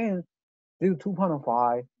 So again, this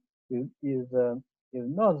 2.5 is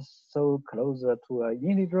not so close to an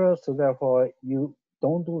integer, so therefore you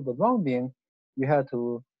don't do the rounding. You have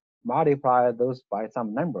to multiply those by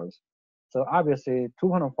some numbers. So obviously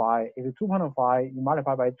 2.5, if it's 2.5, you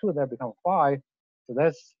multiply by 2, that becomes 5. So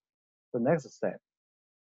that's the next step.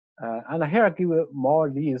 And here I give you more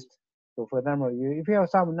list. So for example, if you have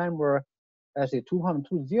some number, let's say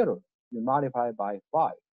 2.20, you multiply by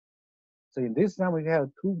 5. So in this example, you have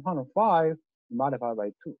 2.5 multiplied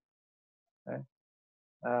by 2. Okay?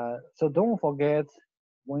 So don't forget,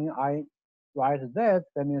 when I write that,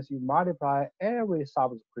 that means you multiply every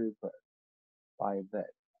subscript by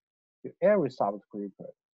that. Every subscript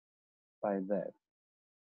by that.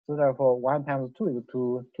 So therefore, 1 times 2 is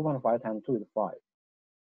 2, 2.5 times 2 is 5.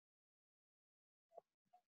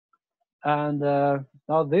 And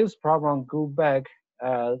now this problem go back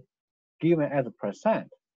given as a percent.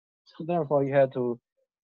 So therefore, you have to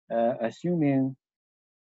assuming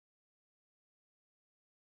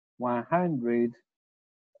 100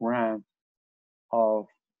 grams of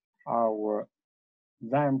our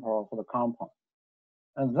example for the compound.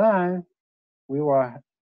 And then we will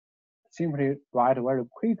simply write very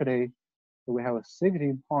quickly. So we have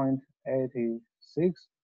 60.86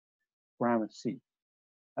 gram C.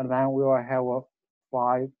 And then we will have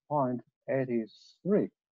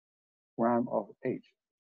 5.83 gram of H.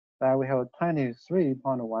 Then we have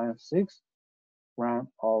 23.16 gram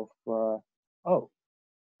of O.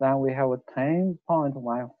 Then we have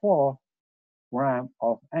 10.14 gram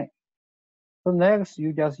of N. So next,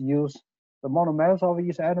 you just use the molar mass of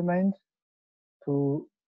each element to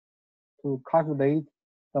calculate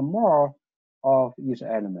the mole of each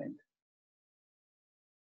element.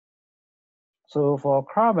 So for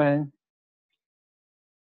carbon,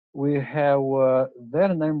 we have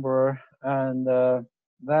that number, and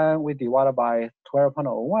then we divide by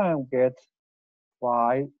 12.01, we get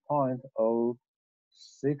 5.06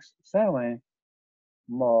 6, 7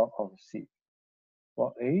 mole of C.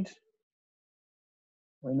 For H,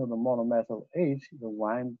 we know the molar mass of H is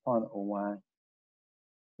 1.01.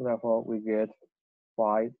 So therefore, we get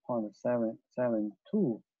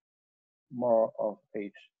 5.772 mole of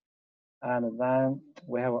H. And then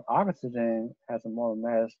we have oxygen has a molar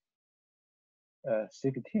mass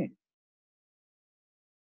 16.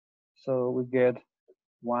 So we get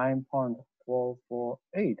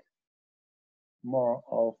 1.448 mole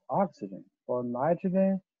of oxygen. For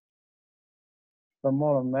nitrogen, the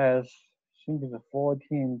molar mass simply is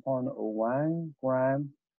 14.01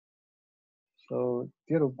 gram. So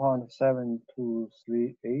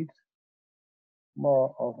 0.7238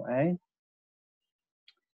 mole of N.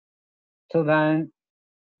 So then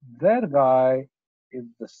that guy is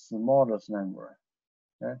the smallest number.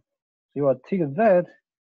 Okay? So you will take that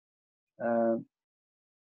and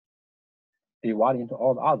divide into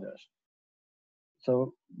all the others.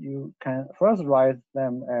 So you can first write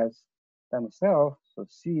them as themselves. So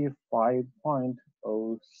C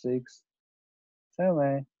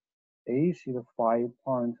 5.067, H is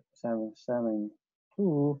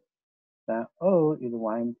 5.772, then O is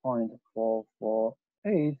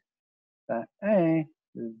 1.448, then N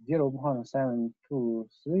is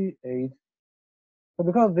 0.7238. So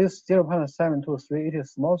because this 0.7238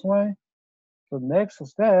 is smallest one, so next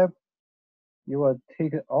step, you will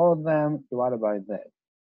take all of them divided by that.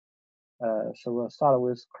 So we'll start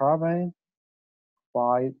with carbon,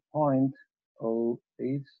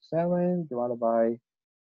 5.087 divided by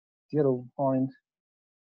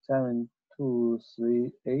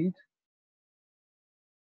 0.7238.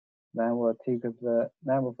 Then we'll take the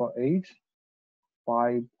number for H,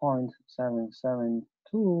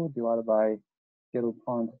 5.772 divided by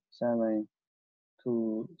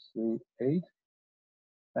 0.7238.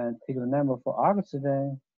 And take the number for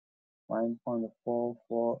oxygen,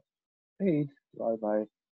 1.448 divided by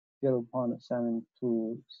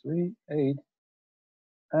 0.7238,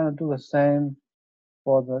 and do the same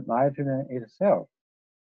for the nitrogen itself,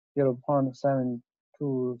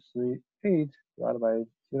 0.7238 divided by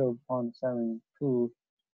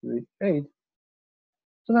 0.7238.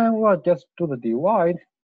 So then we'll just do the divide,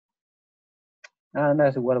 and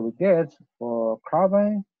that's what we get. For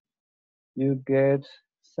carbon, you get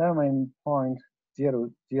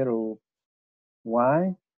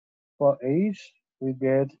 7.001. For H, we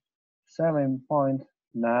get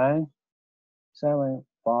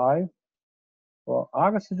 7.975. For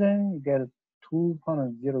oxygen, you get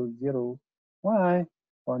 2.001.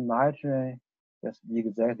 For nitrogen, that's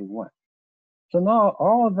exactly 1. So now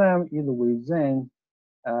all of them is within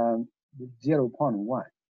 0.1.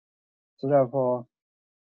 So therefore,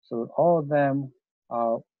 so all of them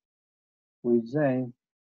are within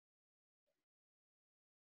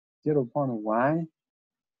 0.1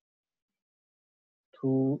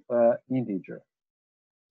 to integer.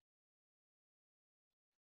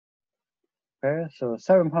 Okay, so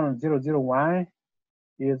 7.001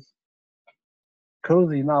 is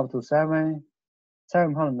close enough to 7.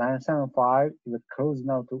 7.975 is close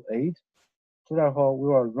enough to 8. So therefore,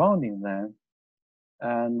 we are rounding them.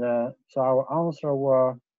 And so our answer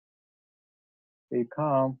will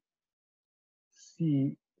become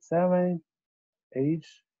C7,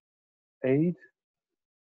 H8,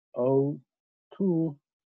 O2,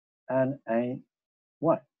 and N1.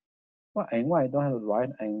 Well, N1, I don't have to write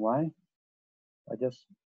N1. I just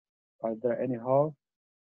write there anyhow.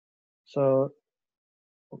 So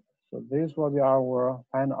this will be our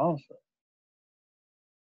final answer.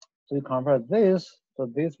 So you compare this, so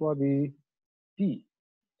this will be D.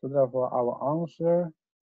 So therefore, our answer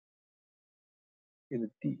is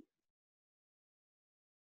D.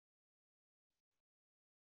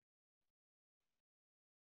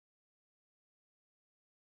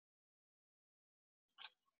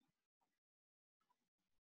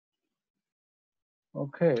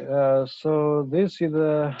 Okay, so this is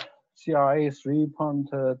the CRA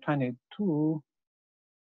 3.22.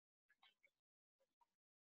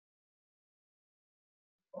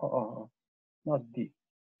 Oh, not D.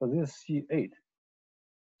 So this is C8.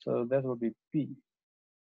 So that will be B.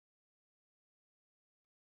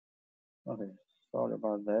 Okay, sorry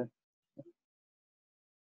about that.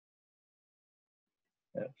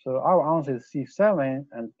 Yeah, so our answer is C7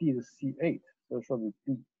 and D is C8. So it should be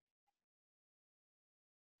B.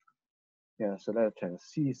 Yeah, so let's check.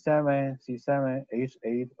 C7,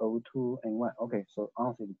 H8, O2, and 1. Okay, so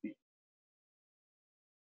answer is B.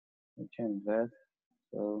 Let me change that.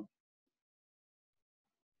 So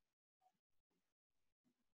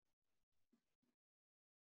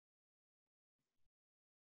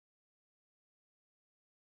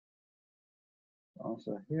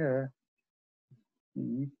answer here.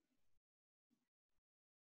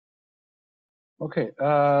 Okay,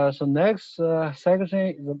 so next section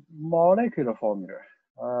is the molecular formula.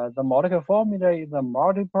 The molecular formula is a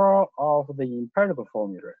multiple of the empirical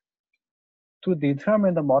formula. To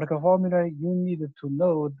determine the molecular formula, you need to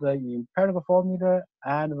know the empirical formula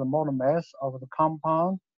and the molar mass of the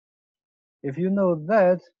compound. If you know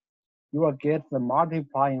that, you will get the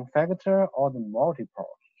multiplying factor or the multiple.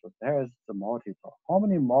 So there's the multiple. How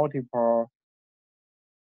many multiple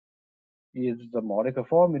is the molecular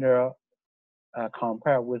formula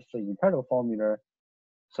compared with the empirical formula?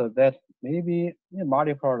 So that maybe a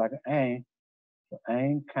multiple like n, so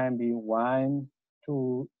n can be 1,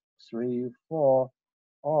 2, 3, 4,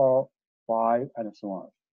 or 5, and so on.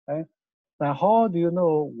 Okay? Now, how do you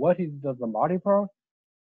know what is the multiple?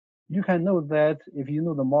 You can know that if you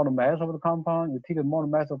know the molar mass of the compound, you take the molar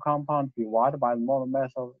mass of the compound divided by the molar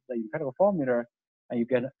mass of the empirical formula, and you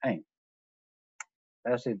get n.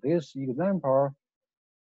 Let's say this example.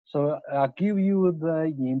 So I give you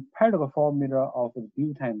the empirical formula of the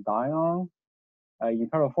butanedione.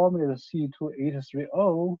 Empirical formula is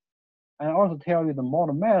C2830, and also tell you the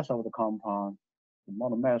molar mass of the compound, the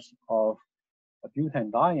molar mass of a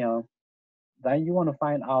butanedione. Then you want to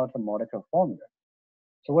find out the molecular formula.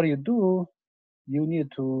 So what do? You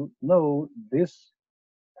need to know this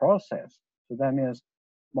process. So that means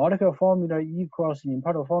molecular formula equals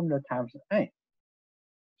empirical formula times n.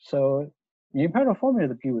 So empirical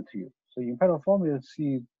formula is given to you. So empirical formula is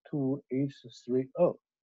C2H30.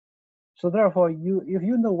 So therefore, if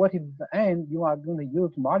you know what is the n you are going to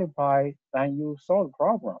use to multiply, then you solve the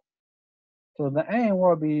problem. So the n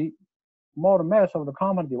will be molar mass of the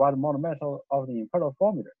compound divided molar mass of the empirical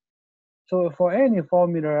formula. So for any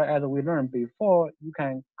formula, as we learned before, you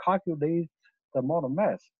can calculate the molar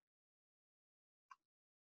mass.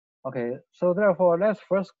 Okay, so therefore, let's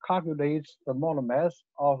first calculate the molar mass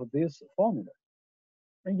of this formula.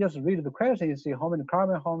 And just read the question, you see how many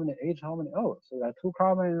carbon, how many H, how many O. So there are 2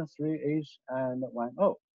 carbon, 3 H, and 1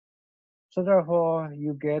 O. So therefore,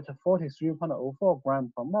 you get 43.04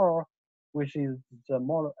 grams per mole, which is the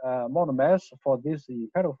molar mass for this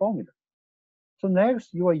empirical formula. So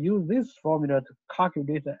next, you will use this formula to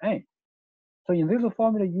calculate the n. So in this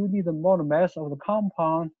formula, you need the molar mass of the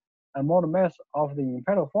compound and molar mass of the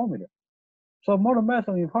empirical formula. So molar mass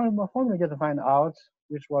of the empirical formula, just find out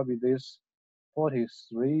which will be this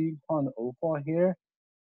 43.04 here.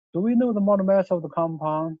 Do we know the molar mass of the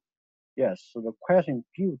compound? Yes, so the question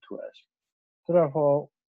gives to us. So therefore,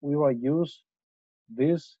 we will use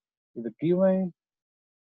this is given,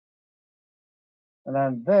 and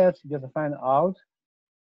then that just find out.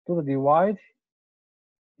 To the divide,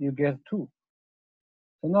 you get 2.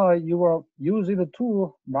 So now you will use it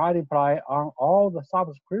to multiply on all the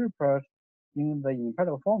subscripts in the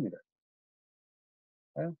empirical formula.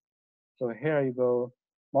 Okay? So here you go,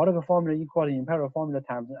 molecular formula equal to empirical formula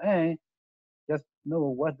times n. Just know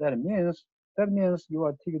what that means. That means you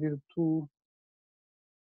will take these 2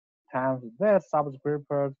 times that subscript,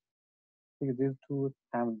 take these 2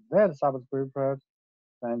 times that subscript,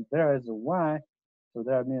 and there is 1. So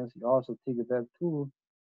that means you also take that 2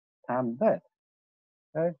 times that.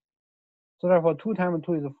 Okay? So therefore, 2 times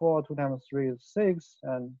 2 is 4, 2 times 3 is 6,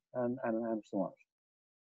 and so on.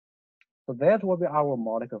 So that will be our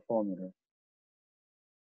molecular formula.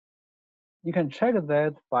 You can check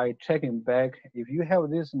that by checking back. If you have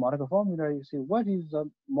this molecular formula, you see what is the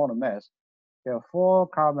molar mass. There are 4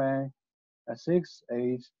 carbon, 6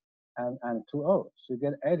 H, and 2 O. So you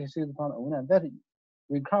get 86.09. That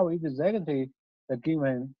recover exactly the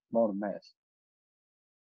given molar mass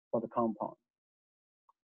for the compound.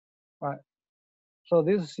 Right. So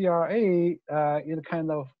this CRA is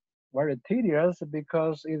kind of very tedious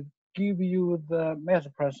because it give you the mass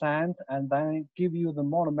percent and then give you the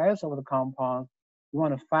molar mass of the compound. You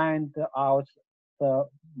want to find out the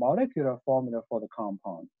molecular formula for the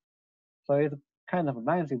compound. So it's kind of a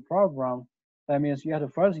lengthy program. That means you have to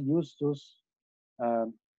first use those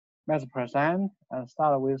mass percent and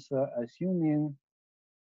start with assuming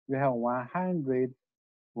you have 100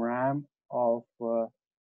 grams of the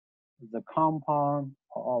compound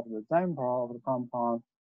of the sample of the compound,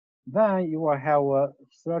 then you will have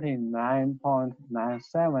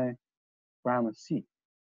 39.97 gram C.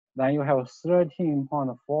 Then you have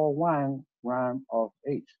 13.41 gram of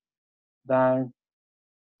H. Then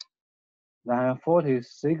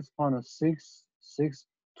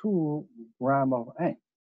 46.662 gram of N.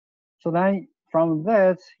 So then from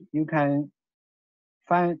that you can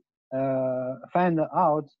find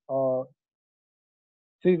out or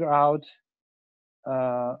figure out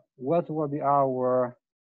what will be our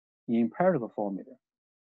empirical formula.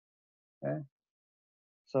 Okay.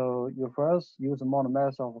 So you first use the molar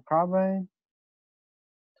mass of carbon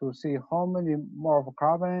to see how many more of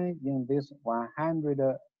carbon in this 100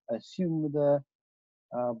 assumed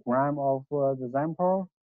gram of the sample.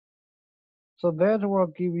 So that will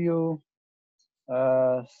give you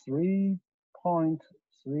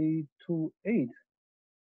 3.328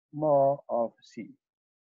 more of C.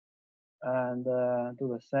 And do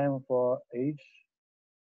the same for H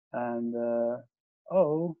and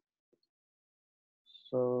O.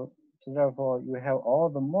 So therefore, you have all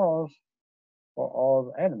the moles for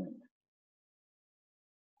all the elements.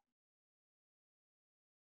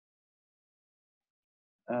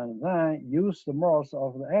 And then use the moles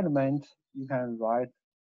of the element, you can write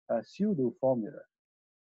a pseudo formula.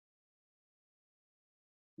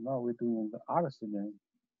 Now we're doing the oxygen.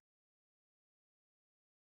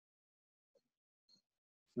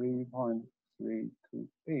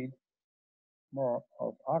 3.328 more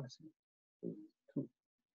of oxygen. 2.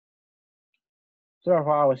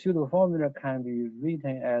 Therefore, our pseudo formula can be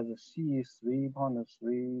written as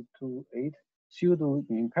C3.328 pseudo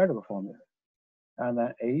empirical formula, and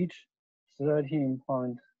then H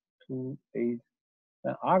 13.28,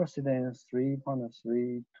 then oxygen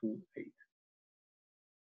 3.328.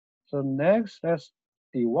 So next, let's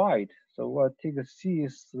divide. So we'll take C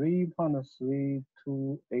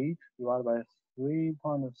 3.328 divided by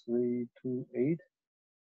 3.328.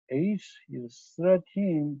 H is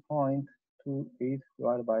 13.28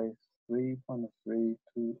 divided by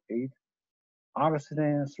 3.328.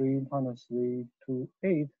 Oxygen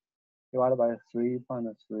 3.328 divided by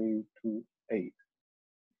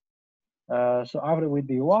 3.328. So after we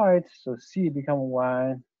divide, so C become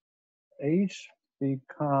 1, H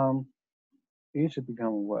become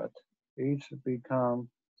what? H become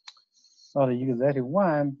not exactly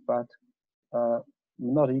 1, but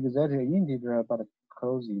not exactly integer, but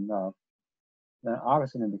close enough. Then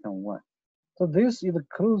oxygen become 1. So this is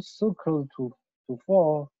close, so close to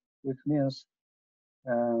 4, which means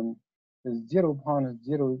is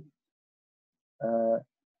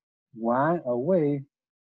 0.01 away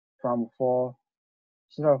from 4.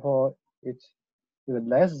 So therefore, it is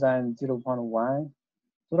less than 0.1.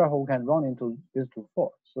 So therefore, we can run into this to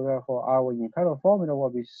 4. So therefore, our empirical formula will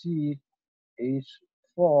be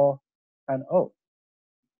CH4 and O.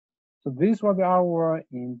 So this will be our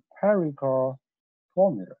empirical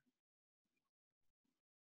formula.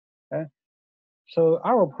 Okay. So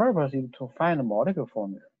our purpose is to find a molecular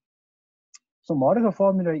formula. So molecular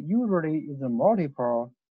formula usually is a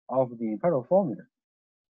multiple of the empirical formula.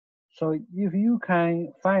 So if you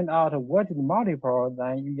can find out what is multiple,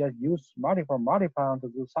 then you just use multiple to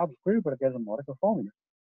do subscript to get the molecular formula.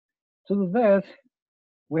 To do that,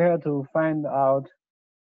 we have to find out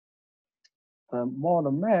the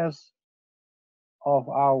molar mass of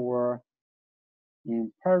our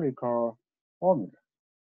empirical formula.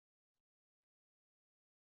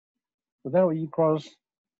 So that will equals,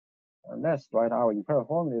 let's write our empirical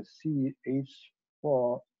formula,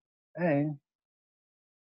 CH4N,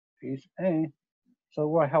 HN. So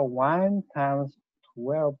we'll have 1 times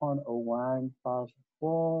 12.01 plus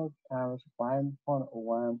 4 times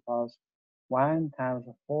 1.01 plus 1 times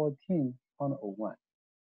 14.01.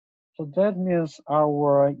 So that means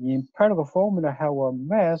our empirical formula have a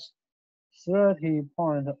mass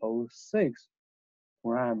 30.06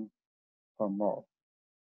 gram per mole.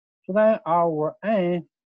 So then our N,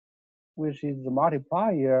 which is the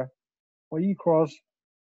multiplier, will equals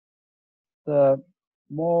the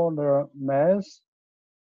molar mass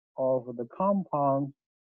of the compound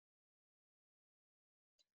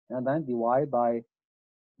and then divide by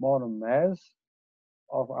molar mass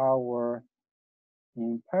of our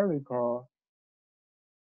empirical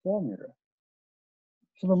formula.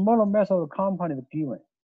 So the molar mass of the compound is given.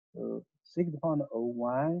 So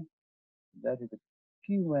 6.01, that is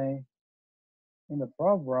given in the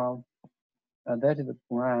problem, and that is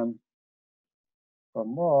gram per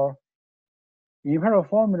mole. The empirical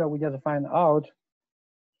formula, we just find out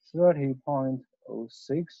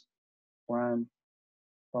 30.06 gram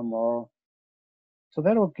per mole. So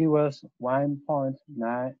that will give us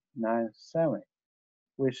 1.997,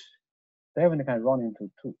 which definitely can run into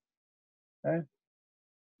 2. Okay?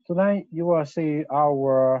 So then you will see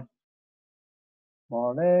our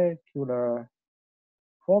molecular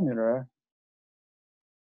formula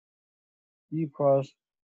equals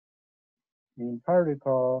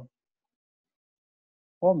empirical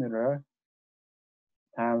formula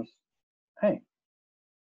times N.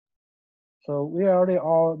 So we already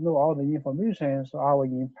all know all the information. So our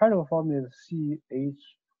empirical formula is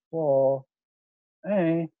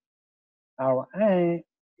CH4N. Our N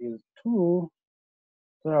is 2.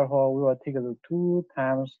 Therefore, we will take the 2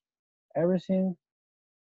 times everything.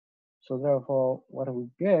 So therefore, what we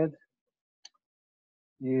get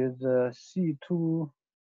is C2H8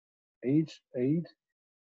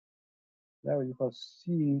 that equals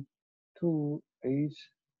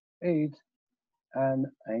C2H8 and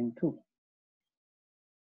N2.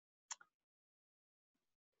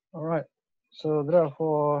 All right. So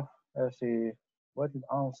therefore, let's see what is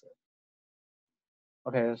the answer.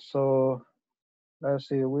 Okay. So let's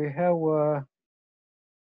see. We have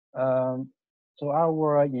so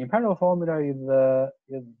our imperial formula is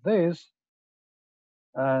this,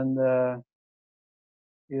 and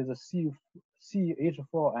is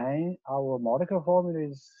CH4N. Our molecular formula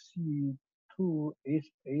is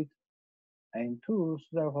C2H8N2. So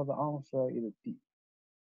therefore, the answer is D.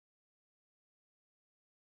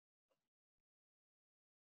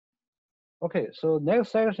 Okay, so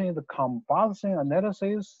next section is the combustion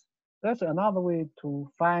analysis. That's another way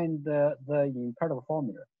to find the empirical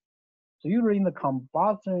formula. So usually in the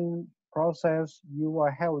combustion process, you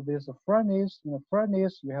will have this furnace. In the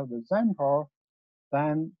furnace, you have the sample,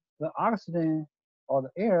 then the oxygen or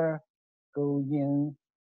the air go in,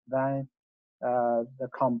 then the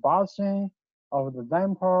combustion of the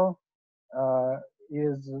sample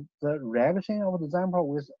is the reaction of the sample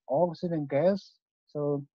with oxygen gas.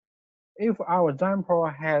 So if our sample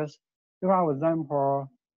has, if our sample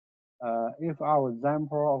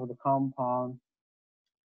of the compound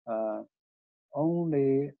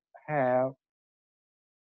only have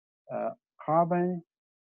carbon,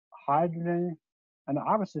 hydrogen, and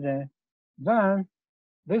oxygen, then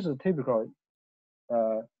this is typical.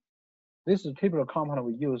 This is typical compound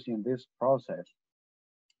we use in this process.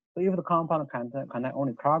 So if the compound contain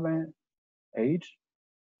only carbon, H,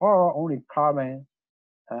 or only carbon,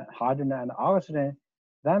 hydrogen, and oxygen,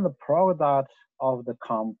 then the product of the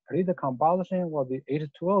complete combustion will be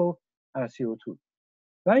H2O and CO2.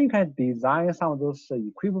 Then you can design some of those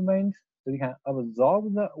equipment so you can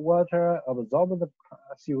absorb the water, absorb the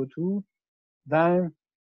CO2. Then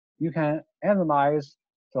you can analyze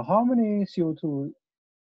so how many CO2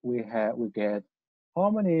 we get,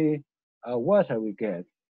 how many water we get,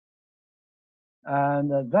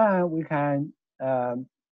 and then we can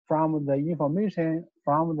from the information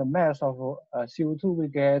from the mass of CO2 we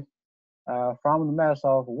get, from the mass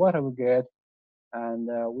of water we get, and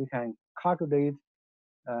we can calculate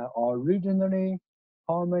originally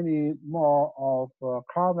how many more of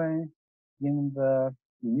carbon in the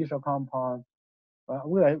initial compound.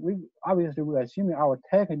 We obviously we're assuming our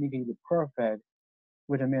technique is perfect,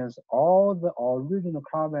 which means all the original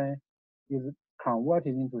carbon is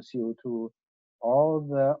converted into CO2, all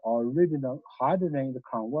the original hydrogen is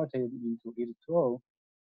converted into H2O.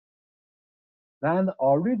 Then the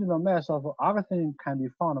original mass of oxygen can be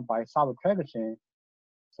found by subtraction.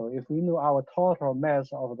 So if we know our total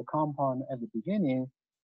mass of the compound at the beginning,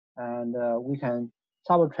 and we can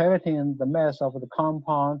subtracting the mass of the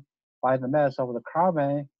compound by the mass of the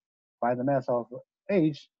carbon by the mass of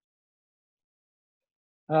H.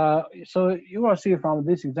 So you will see from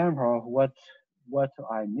this example what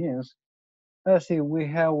I means. Let's see, we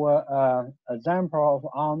have an example of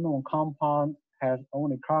unknown compound has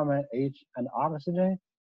only carbon, H, and oxygen.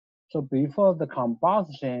 So before the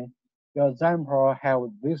combustion, your example have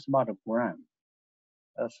this much gram.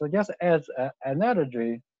 So just as an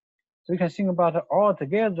analogy, so you can think about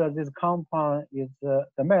altogether this compound is the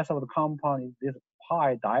mass of the compound is this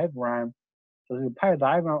pi diagram. So the pi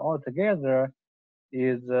diagram altogether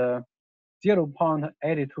is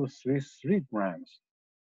 0.8233 grams.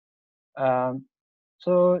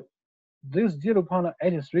 So this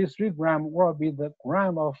 0.833 gram will be the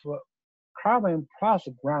gram of carbon plus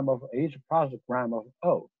gram of H plus gram of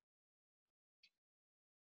O.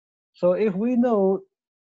 So if we know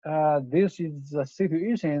this is the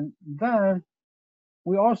situation, then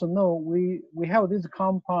we also know we have this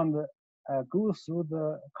compound go through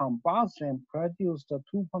the combustion, produce the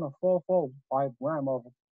 2.445 gram of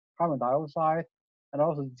carbon dioxide and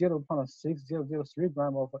also 0.6003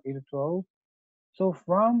 gram of H2O. So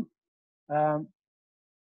from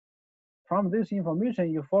this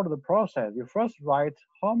information, you follow the process. You first write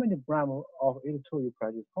how many grams of H2O you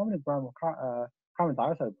produce, how many grams of carbon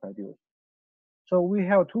dioxide produced. So we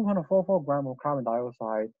have 2.44 grams of carbon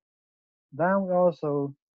dioxide. Then we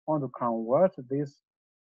also want to convert this,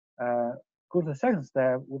 go to the second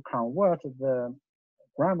step, we convert the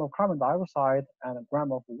gram of carbon dioxide and a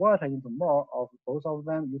gram of water into mole of both of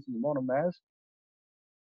them using the molar mass.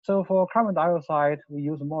 So for carbon dioxide, we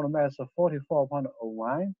use molar mass of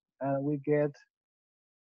 44.01, and we get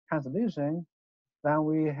cancellation. Then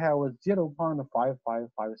we have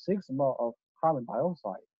 0.5556 mole of carbon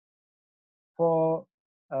dioxide. For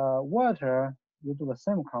water, you do the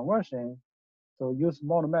same conversion. So use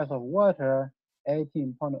molar mass of water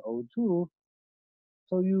 18.02.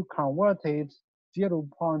 So you converted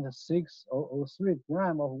 0.6003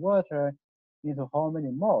 gram of water into how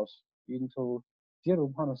many moles? Into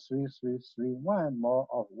 0.3331 mole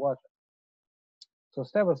of water. So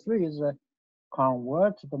step 3 is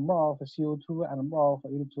convert the mole of CO2 and mole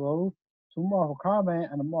of H2O to mole of carbon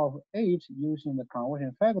and mole of H using the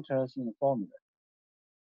conversion factors in the formula.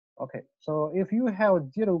 Okay, so if you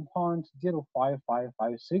have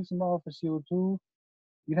 0.05556 mole of CO2,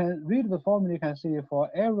 you can read the formula. You can see for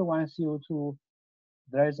every one CO2,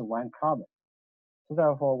 there is one carbon. So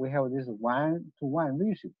therefore, we have this 1:1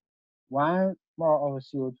 ratio. 1 mole of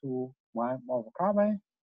CO2, 1 mole of carbon.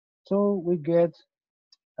 So we get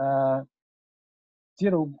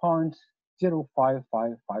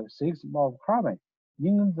 0.05556 mole of carbon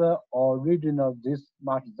in the original this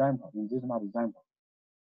math example,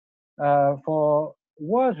 for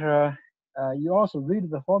water, you also read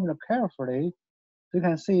the formula carefully. So you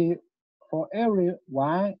can see for every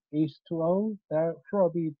one H2O, there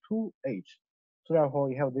should be 2H. So therefore,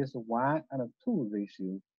 you have this 1 and 2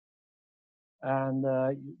 ratio. And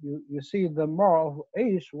you see the mole of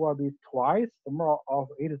H will be twice the mole of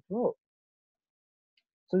H2O.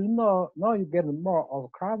 So now you get the mole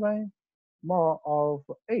of carbon, mole of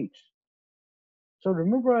H. So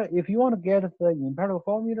remember, if you want to get the empirical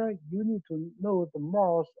formula, you need to know the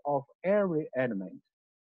moles of every element.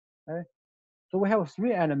 Okay? So we have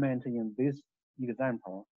 3 elements in this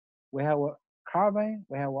example. We have carbon,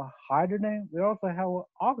 we have hydrogen, we also have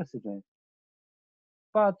oxygen.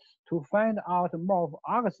 But to find out the mole of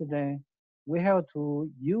oxygen, we have to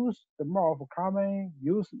use the mole of carbon,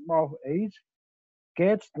 use mole of H,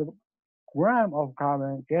 get the gram of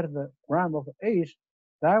carbon, get the gram of H.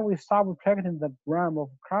 Then we subtracting the gram of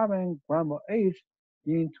carbon, gram of H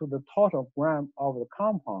into the total gram of the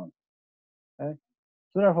compound. Okay?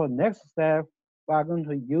 So therefore, next step, we are going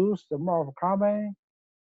to use the mole of carbon,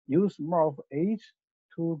 use mole of H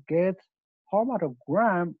to get how much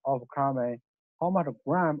gram of carbon, how much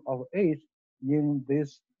gram of H in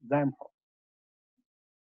this example.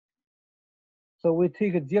 So we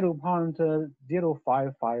take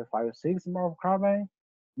 0.05556 mole of carbon,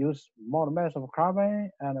 use molar mass of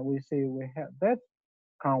carbon, and we see we have that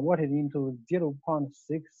converted into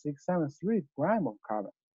 0.6673 gram of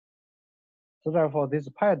carbon. So therefore, this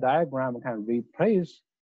pie diagram can replace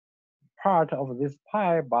part of this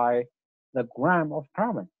pie by the gram of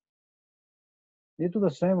carbon. You do the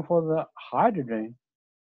same for the hydrogen.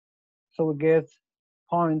 So we get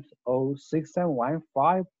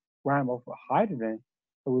 0.06715 gram of hydrogen.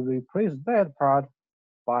 So we replace that part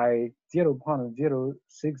by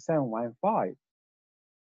 0.06715.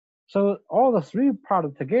 So all the 3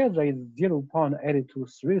 parts together is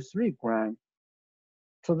 0.8233 gram.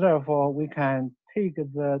 So therefore, we can take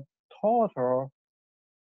the total,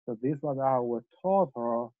 so this was our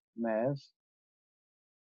total mass,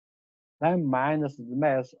 then minus the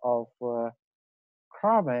mass of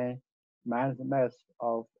carbon, minus the mass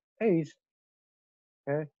of H,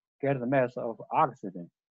 okay, get the mass of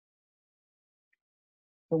oxygen.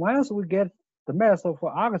 So once we get the mass of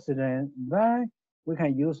oxygen, then we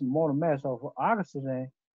can use molar mass of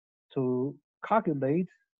oxygen to calculate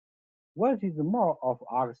what is the mole of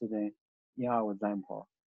oxygen in our example.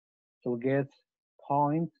 So we get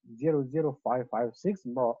 0.00556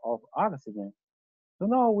 mole of oxygen. So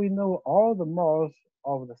now we know all the moles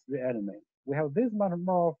of the 3 elements. We have this much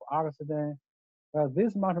mole of oxygen, we have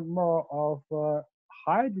this much mole of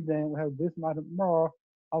hydrogen, we have this much mole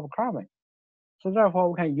of carbon. So therefore,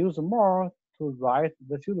 we can use mole to write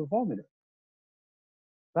the suitable formula.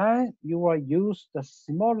 Then you will use the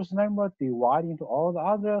smallest number divided into all the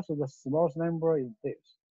others. So the smallest number is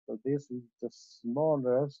this. So this is the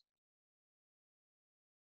smallest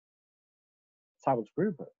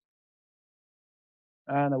subscript.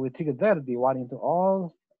 And we take that divided into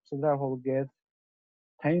all. So therefore, we get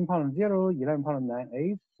 10.0,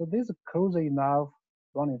 11.98. So this is close enough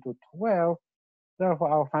running to 12. Therefore,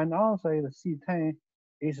 our final answer is C10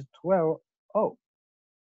 is 12O.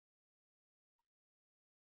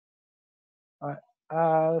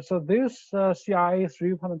 So this CRA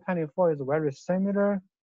 3.24 is very similar.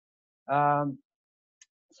 So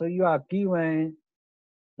you are given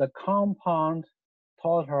the compound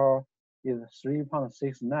total is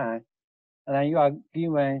 3.69, and then you are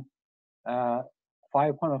given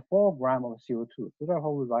 5.4 gram of CO2. So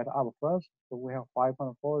therefore, we write up first. So we have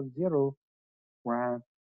 5.40 gram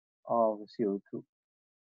of CO2,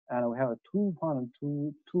 and we have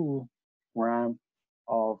 2.22 gram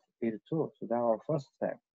of H2. So that's our first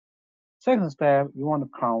step. Second step, you want to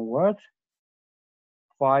convert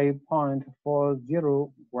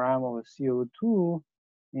 5.40 gram of CO2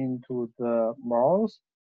 into the moles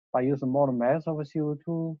by using molar mass of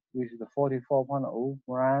CO2, which is 44.0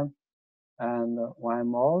 gram and 1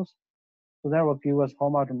 moles. So that will give us how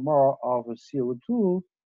much more of CO2,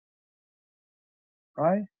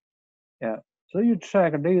 right? Yeah. So you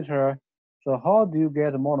check later. So how do you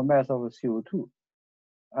get the molar mass of CO2?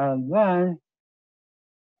 And then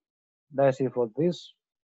let's see for this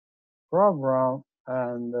problem,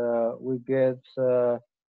 and we get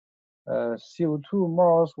CO2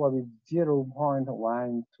 moles will be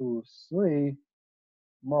 0.123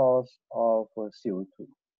 moles of CO2.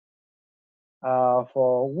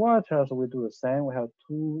 For water, so we do the same. We have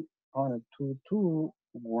 2.22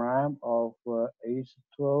 gram of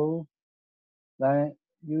H2O. Then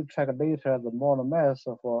you check later the molar mass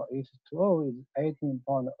for H2O is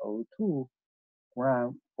 18.02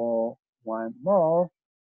 gram for 1 mole.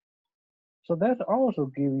 So that also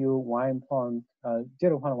give you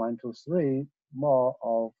 0.123 mole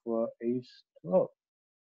of H2O.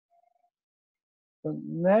 So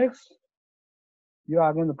next, you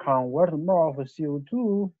are going to convert more of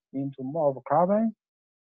CO2 into more of carbon.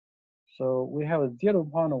 So we have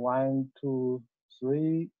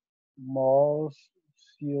 0.123 moles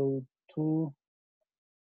CO2.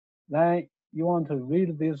 Then you want to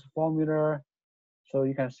read this formula so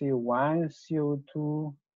you can see 1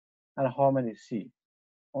 CO2 and how many C?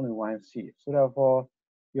 Only 1 C. So therefore,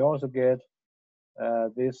 you also get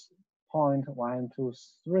this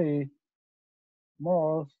 0.123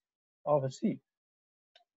 moles of C.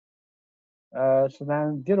 So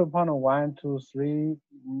then 0.123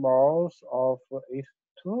 moles of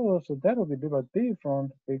H2O, so that will be a little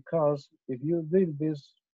different because if you read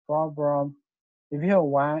this problem, if you have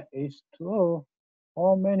 1 H2O,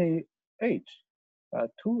 how many H?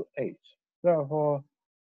 2 H. Therefore,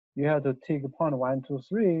 you have to take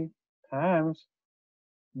 0.123 times,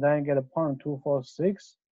 then get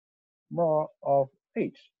 0.246 more of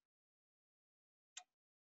H.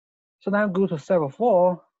 So now go to step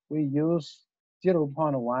 4. We use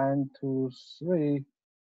 0.123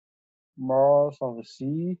 moles of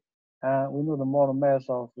C, and we know the molar mass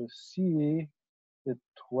of C is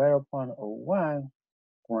 12.01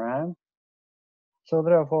 gram. So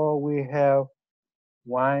therefore, we have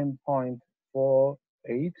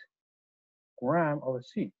 1.48 gram of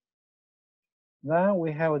C. Then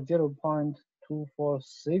we have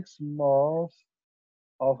 0.246 moles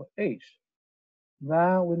of H.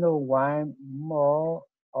 Then we know 1 mole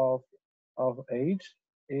of H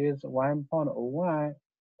is 1.01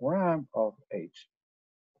 gram of H.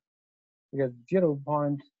 We get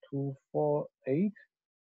 0.248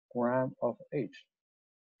 gram of H.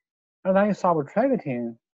 And then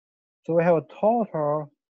subtracting, so we have a total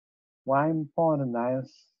 1.9,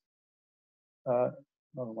 not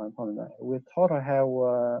 1.9. We total have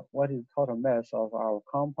what is total mass of our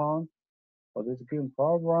compound for this given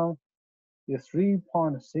problem is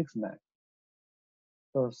 3.69.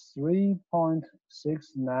 So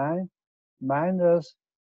 3.69 minus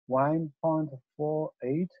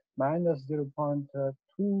 1.48 minus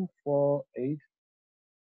 0.248.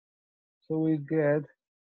 So we get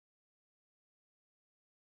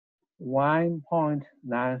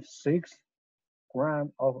 1.96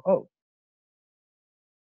 gram of O.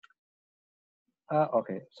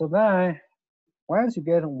 Okay, so then once you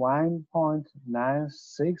get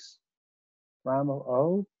 1.96 gram of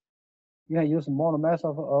O, you can use molar mass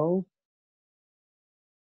of O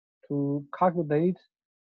to calculate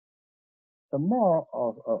the mole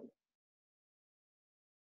of O.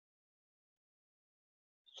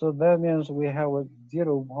 So that means we have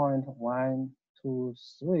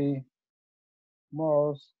 0.123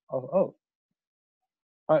 moles of O.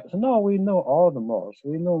 All right, so now we know all the moles.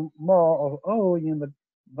 We know mole of O in the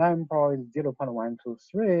vampire is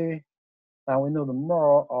 0.123. And we know the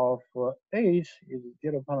mole of H is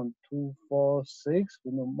 0.246.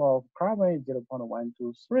 We know mole of carbon is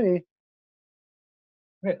 0.123.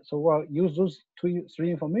 Okay, so we'll use those three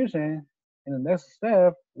information. In the next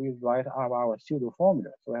step, we write up our pseudo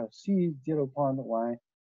formula. So we have C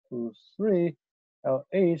 0.123,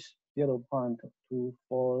 H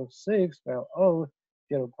 0.246, O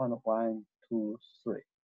 0.123.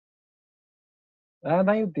 And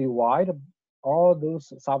then you divide all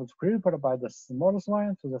those subscript by the smallest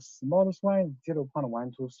one to the smallest one,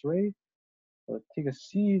 0.123. So take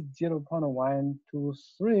C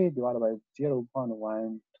 0.123 divided by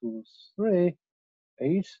 0.123,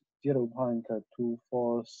 H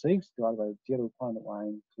 0.246 divided by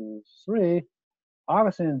 0.123,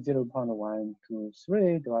 oxygen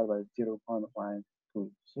 0.123 divided by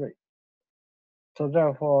 0.123. So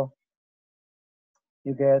therefore,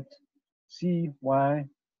 you get C1,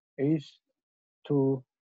 H2,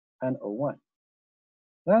 and O1.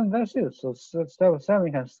 Then that's it. So step 7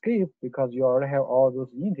 you can skip because you already have all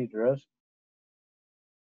those integers.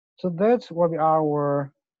 So that will be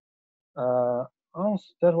our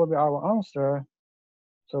answer.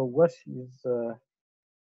 So what's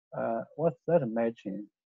that matching?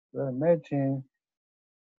 The matching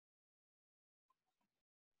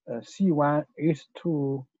C1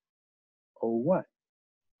 H2 O1.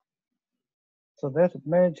 So that's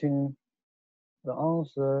matching the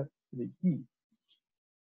answer the E.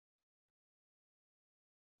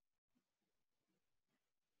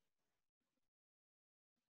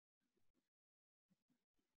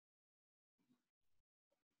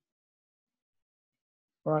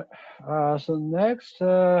 Right. So next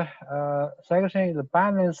section is the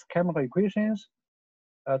balanced chemical equations.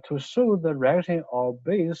 To show the reaction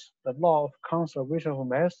obeys the law of conservation of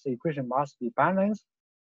mass, the equation must be balanced.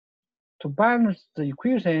 To balance the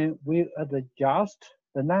equation, we adjust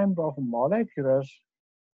the number of molecules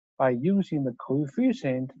by using the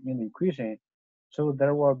coefficient in the equation. So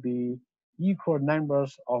there will be equal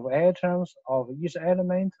numbers of atoms of each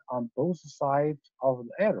element on both sides of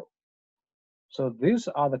the arrow. So these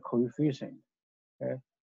are the coefficients. Okay?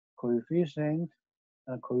 Coefficient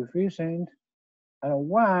and coefficient, and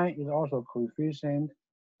 1 is also coefficient,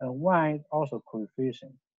 and 1 is also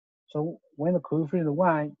coefficient. So when the coefficient is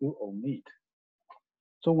 1, you omit.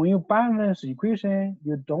 So when you balance the equation,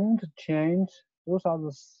 you don't change, those are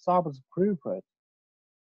the subscripts.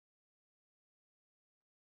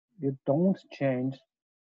 You don't change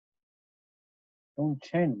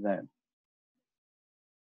them.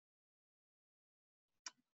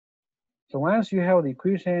 So once you have the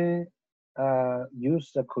equation,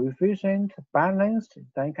 use the coefficient balanced,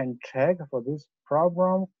 then you can check for this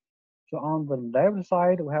problem. So on the left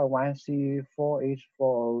side, we have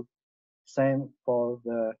 1C4H4O, same for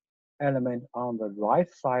the element on the right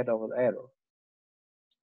side of the arrow.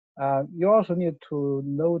 You also need to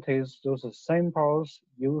notice those samples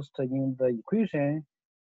used in the equation.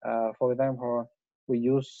 For example, we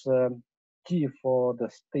use G for the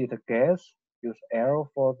state gas, use L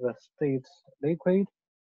for the state liquid,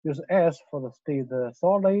 use S for the state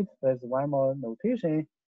solid. There's one more notation,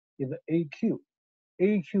 is AQ.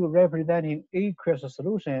 AQ representing aqueous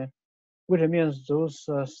solution, which means those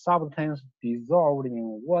substances dissolved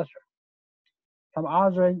in water. Some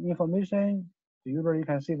other information, usually you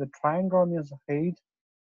can see the triangle means heat,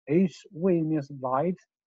 HV means light,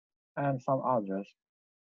 and some others.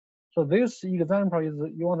 So this example is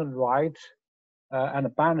you want to write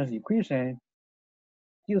and balance equation.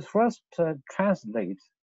 You first translate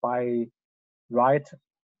by write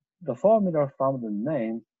the formula from the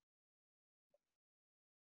name.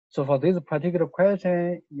 So for this particular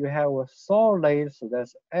question, you have a solid, so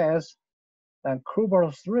that's S. Then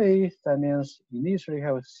cobalt 3, that means initially you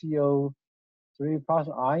have CO3 plus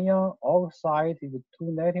ion, oxide is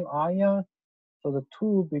 2 negative ion. So the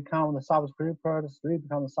 2 become the subscript, 3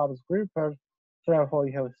 becomes the subscript. So therefore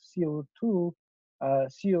you have CO2,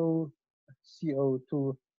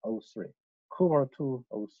 CO2O3, cobalt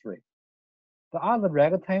 2O3. The other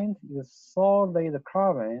reactant is solid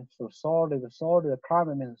carbon. So solid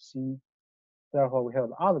carbon means C. Therefore we have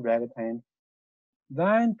the other reactant.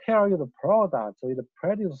 Then tell you the product. So it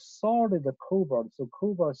produces solid cobalt. So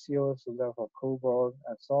cobalt CO, so therefore cobalt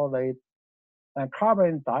and solid. And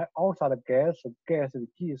carbon dioxide gas, so gas is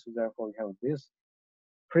G, so therefore we have this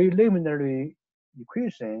preliminary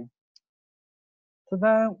equation. So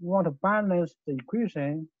then we want to balance the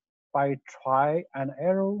equation by try and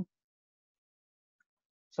error.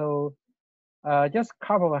 So just a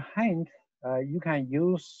couple of hints, you can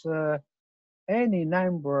use any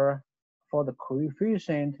number for the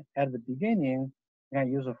coefficient at the beginning. You can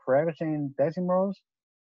use a fraction decimals.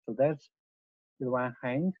 So that's one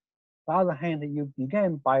hint. The other hint, you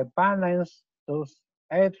begin by balance those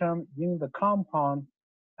atoms in the compound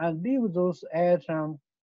and leave those atoms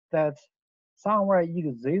that somewhere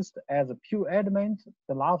exist as a pure element,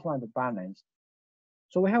 the last one to balance.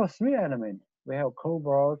 So we have 3 elements. We have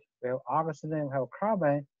cobalt, we have oxygen, we have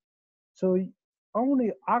carbon. So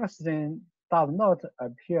only oxygen does not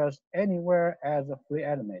appear anywhere as a free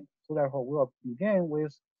element. So therefore, we'll begin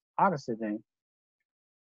with oxygen.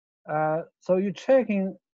 So you're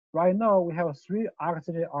checking right now, we have 3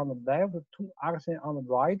 oxygen on the left, 2 oxygen on the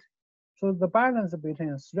right. So the balance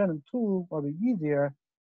between 3 and 2 will be easier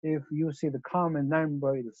if you see the common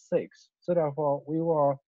number is 6. So therefore, we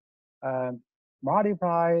will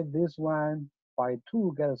multiply this one by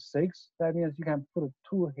 2 get 6. That means you can put a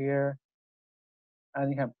 2 here,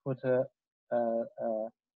 and you can put a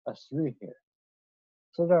 3 here.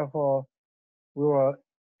 So therefore, we will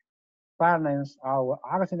balance our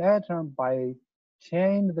oxygen atom by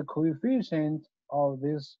changing the coefficient of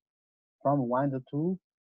this from 1 to 2,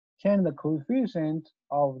 change the coefficient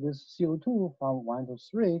of this CO2 from 1 to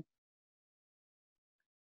 3.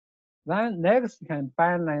 Then next, you can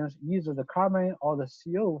balance either the carbon or the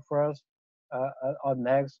CO first, or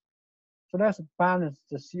next. So let's balance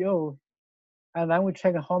the CO, and then we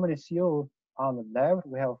check how many CO on the left.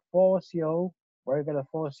 We have 4 CO. Where you get the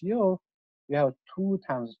 4 CO, you have 2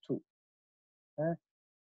 times 2. Okay?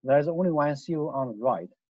 There's only 1 CO on the right.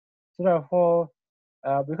 So therefore,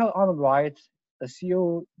 because on the right, the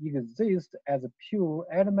CO exists as a pure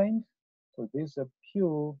element. So this is a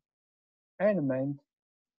pure element.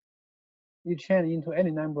 You change into any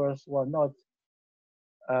numbers will not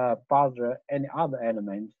bother any other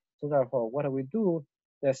element. So therefore, what we do,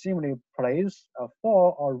 they simply place a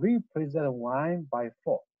 4 or replace that 1 by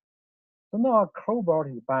 4. So now our cobalt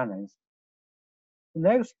is balanced.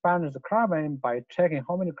 Next, balance the carbon by checking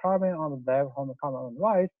how many carbon on the left, how many carbon on the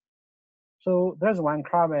right. So there's 1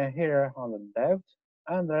 carbon here on the left,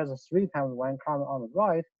 and there's 3 times 1 carbon on the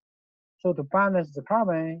right. So to balance the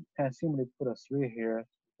carbon, you can simply put a 3 here.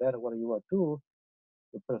 That's what you will do.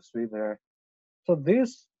 You put a 3 there. So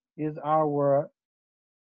this is our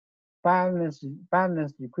balanced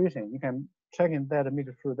equation. You can check in that, make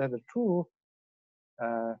sure that is true.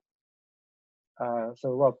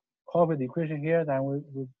 So we'll copy the equation here, then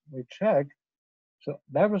we check. So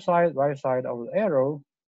left side, right side of the arrow.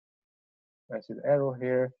 I see the arrow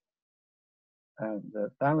here. And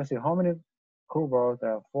then we see how many cobalt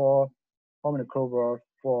there are 4, how many cobalt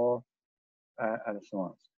 4, and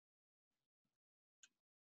so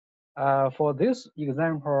on. For this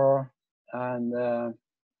example, and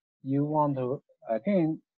you want to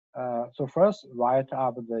again, so first write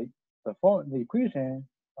up the equation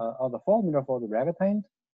or the formula for the reactant,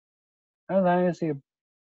 and then you see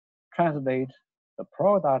translate the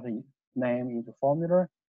product name into formula.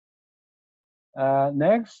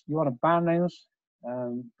 Next, you want to balance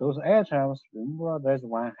those atoms. Remember, there's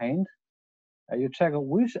one hint. You check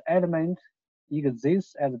which element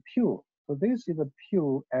exists as pure. So this is a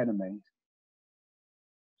pure element.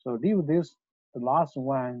 So leave this, the last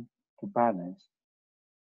one, to balance.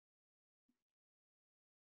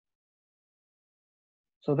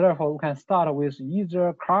 So therefore, we can start with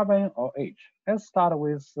either carbon or H. Let's start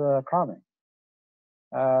with carbon.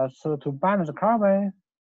 So to balance carbon,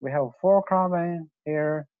 we have 4 carbon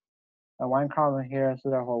here and 1 carbon here.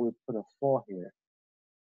 So therefore, we put a 4 here.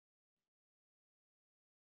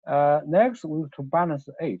 Next, we to balance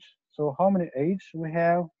H. So how many H we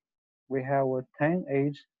have? We have 10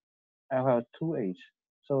 H and we have 2 H.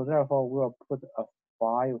 So therefore, we'll put a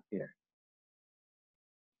 5 here.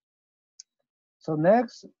 So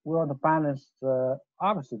next, we want to balance the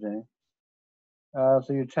oxygen. So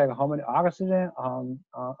you check how many oxygen on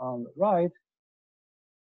the right.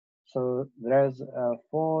 So there's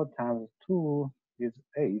 4 times 2 is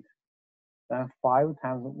 8. Then 5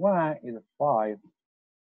 times 1 is 5.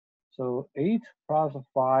 So 8 plus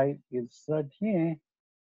 5 is 13.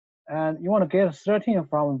 And you want to get 13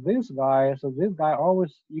 from this guy. So this guy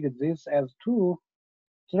always exists as 2.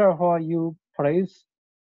 So therefore, you place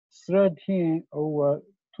 13 over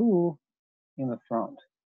 2 in the front.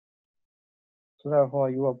 So therefore,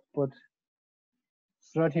 you will put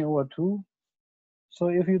 13 over 2. So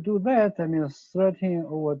if you do that, that means 13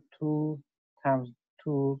 over 2 times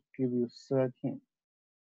 2 give you 13.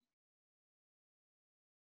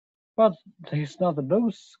 But it's not the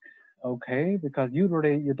lowest, okay, because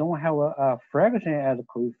usually you don't have a fraction as a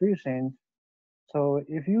coefficient. So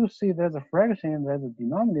if you see there's a fraction, there's a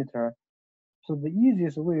denominator. So the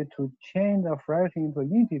easiest way to change the fraction into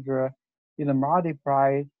an integer is to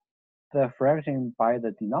multiply the fraction by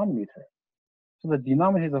the denominator. So the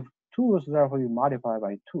denominator of 2, so therefore you multiply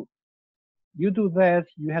by 2. You do that,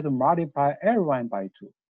 you have to multiply everyone by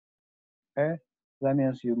 2. Okay, that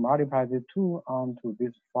means you multiply the 2 onto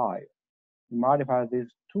this 5. You multiply this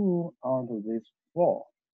 2 onto this 4.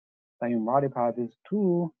 Then you multiply this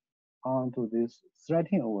 2 onto this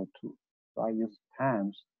 13 over 2. So I use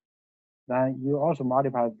times. Then you also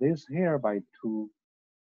multiply this here by 2.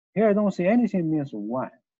 Here I don't see anything means 1.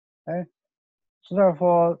 Okay, so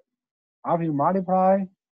therefore, after you multiply,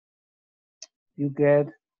 you get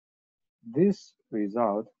this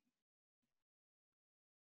result.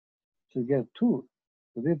 So you get 2.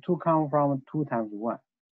 So these 2 come from 2 times 1.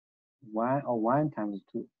 1 or 1 times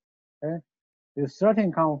 2. Okay, this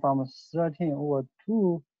 13 comes from 13 over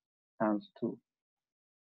 2 times 2.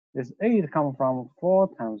 This 8 comes from 4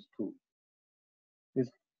 times 2. This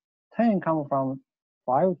 10 comes from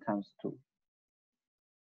 5 times 2.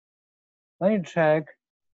 Then you check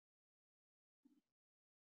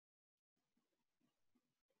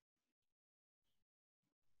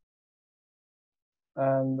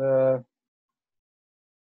and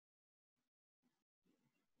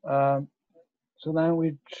so then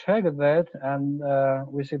we check that and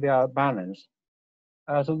we see they are balanced.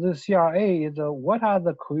 So the CRA is what are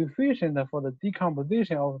the coefficients for the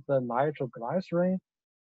decomposition of the nitroglycerin?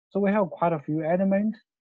 So we have quite a few elements,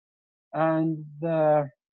 and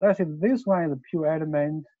let's say this one is a pure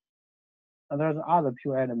element, and there's other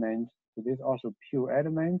pure element. So this is also pure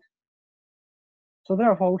element. So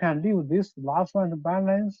therefore, we can leave this last one to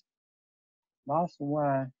balance, last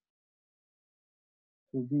one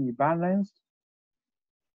to be balanced.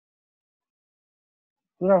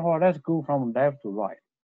 So therefore, let's go from left to right.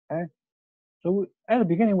 Okay. So at the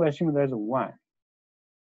beginning, we assume there's a 1.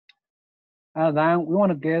 And then we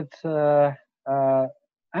want to get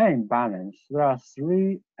n balance. There are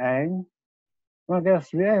 3n. We want to get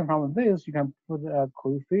 3n from this, you can put a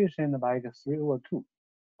coefficient like 3/2,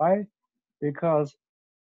 right? Because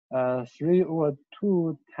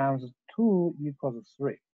 3/2 times 2 equals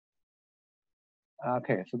 3.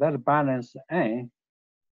 Okay, so that's balance n.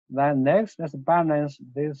 Then next, let's balance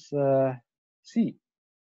this c.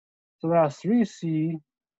 So there are 3c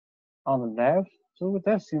on the left. So with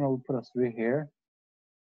that symbol, we put a 3 here.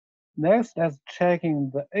 Next, let's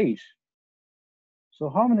checking the h. So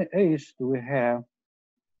how many h do we have?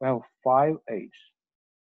 We have 5h.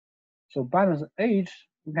 So balance h,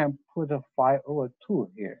 we can put a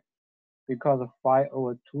 5/2 here, because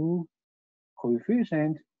 5/2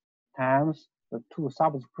 coefficient times the 2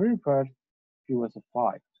 subscript give us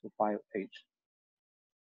 5, so 5h.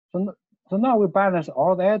 So now we balance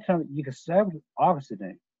all the atoms except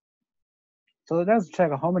oxygen. So let's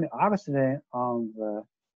check how many oxygen on the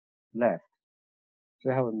left. So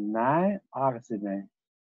we have 9 oxygen.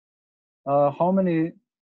 How many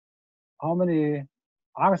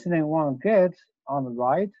oxygen we want to get on the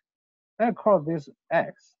right? Let's call this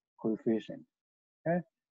x coefficient. Okay.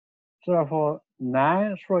 So therefore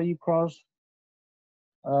 9 sure equals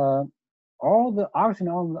all the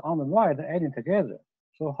oxygen on the right adding together.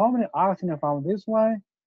 So how many oxygen from this one?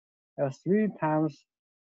 3 times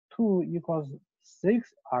 2 equals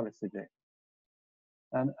 6 oxygen.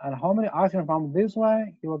 And how many oxygen from this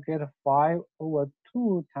one? You will get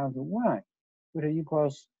 5/2 times 1, which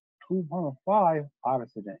equals 2.5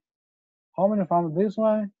 oxygen. How many from this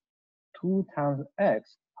one? 2 times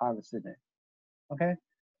x oxygen. Okay,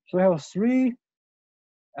 so we have 3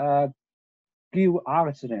 give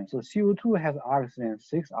oxygen. So CO2 has oxygen,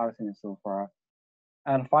 6 oxygen so far.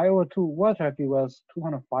 And 5/2 water gives us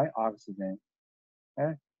 205 oxygen.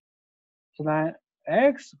 Okay, so then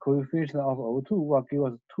x coefficient of O2 will give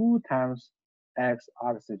us 2 times x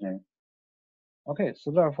oxygen. Okay,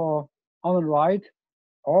 so therefore on the right,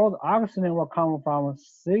 all the oxygen will come from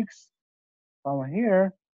 6 from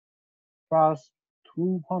here plus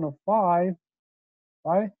 2.5,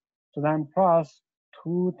 right? So then plus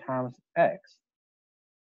 2 times x.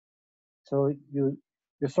 So you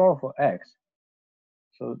solve for x.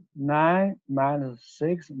 So 9 minus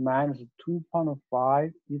 6 minus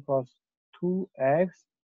 2.5 equals 2x.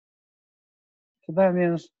 So that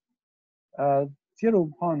means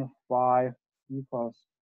 0.5 equals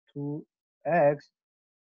 2x.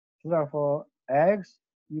 So therefore, x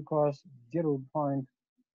equals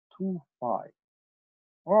 0.25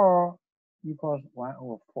 or equals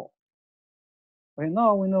 1/4. Okay,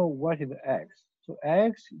 now we know what is x. So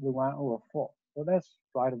x is 1/4. So let's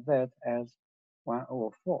write that as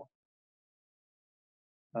 1/4.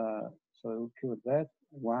 So we put that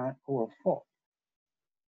 1/4.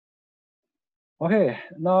 Okay,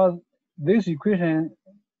 now this equation,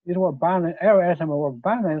 it will balance, every atom will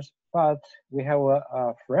balance, but we have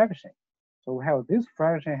a fraction. So we have this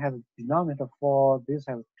fraction has a denominator 4, this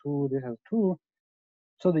has 2, this has 2.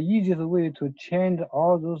 So the easiest way to change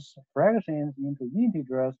all those fractions into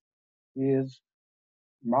integers is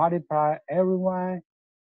multiply everyone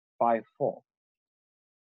by 4.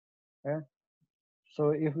 Okay?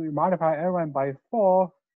 So if we multiply everyone by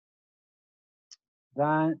 4,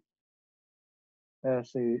 then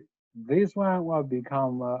let's see, this one will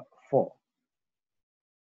become 4.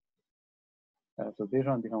 So this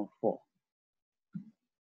one becomes 4.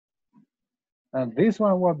 And this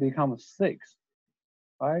one will become 6,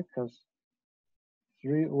 right? Because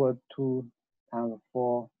 3/2 times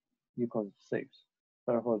 4 equals 6.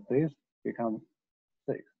 Therefore, this becomes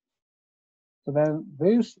 6. So then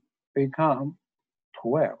this becomes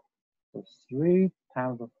 12. So 3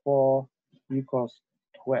 times 4 equals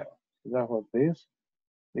 12. So therefore, this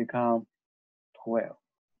become 12.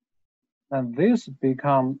 And this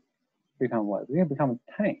become what? This become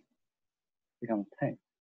 10. Become 10.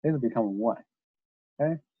 This become 1.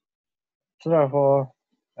 Okay. So therefore,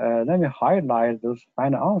 let me highlight those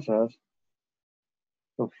final answers.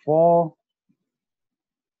 So 4,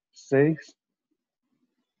 6,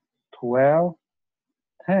 12,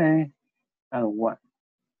 10, and 1.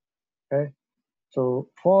 Okay. So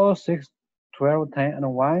 4, 6, 12, 10,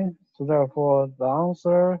 and 1. So therefore, the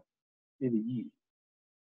answer is E.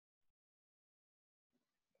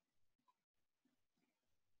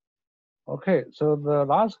 Okay, so the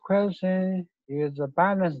last question is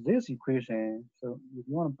balance this equation. So if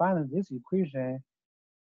you want to balance this equation,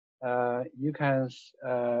 you can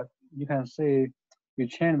say you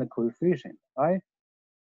change the coefficient, right?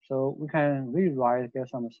 So we can rewrite, get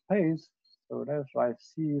some space. So let's write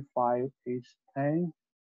C5H10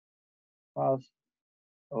 plus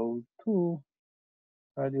O2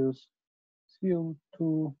 reduce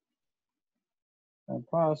CO2 and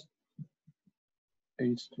plus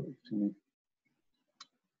H2.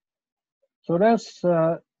 So let's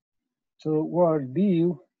so we'll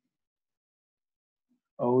leave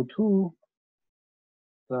O2,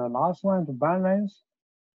 the last one, to balance,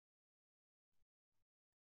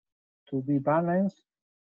 to be balanced,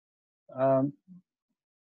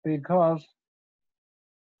 because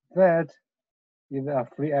that is a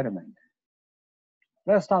free element.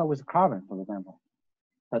 Let's start with carbon, for example.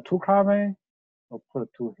 The 2 carbon, we'll put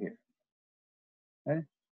 2 here. Okay.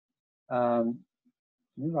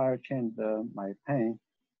 Maybe I'll change my pen.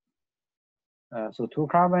 So 2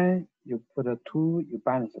 carbon, you put a 2, you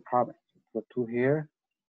balance the carbon. You put 2 here.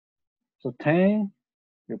 So 10,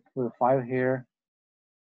 you put 5 here.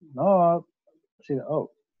 Now, see the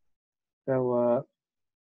O.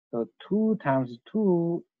 So 2 times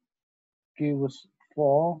 2 gives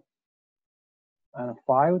 4, and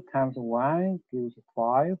 5 times 1 gives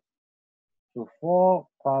 5. So 4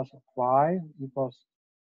 plus 5 equals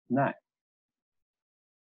 9.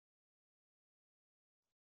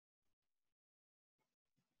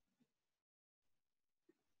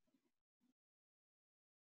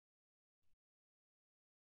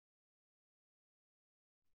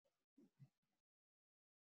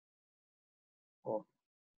 Oh,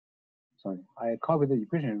 sorry, I copied the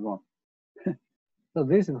equation wrong. So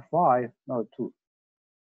this is 5, not 2.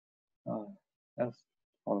 That's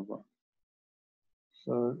horrible.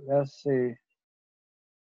 So let's see.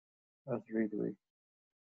 Let's read the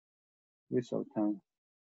result time.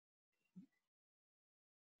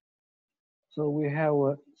 So we have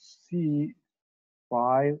a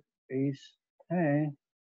C5H10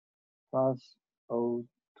 plus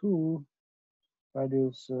O2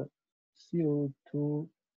 reduce CO2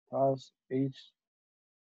 plus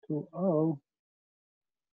H2O.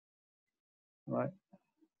 Right.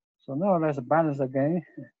 So now let's balance again.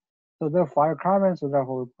 So there are 5 carbons, so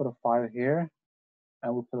therefore we put a 5 here,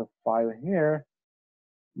 and we put a 5 here.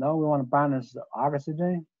 Now we want to balance the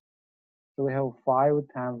oxygen. So we have 5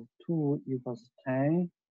 times 2 equals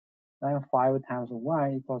 10. Then 5 times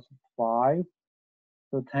 1 equals 5.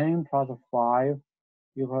 So 10 plus 5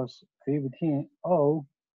 equals 15O.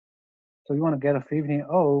 So you want to get a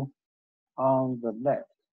 15O on the left.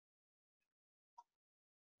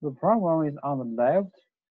 The problem is on the left,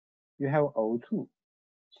 you have O2.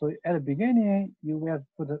 So at the beginning, you will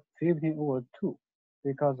put 15 over 2,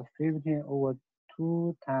 because 15 over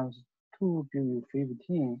 2 times 2 gives you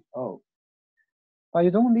 15O. But you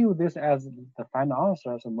don't leave this as the final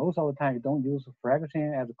answer. So most of the time, you don't use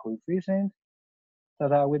fraction as a coefficient. So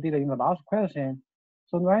that we did in the last question.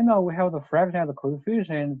 So right now we have the fraction as a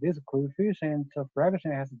coefficient. This coefficient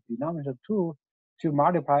fraction has denominator 2 to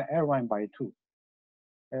multiply everyone by 2.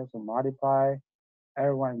 Okay, so multiply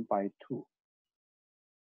everyone by 2.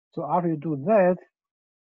 So after you do that,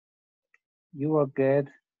 you will get,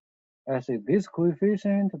 let's say, this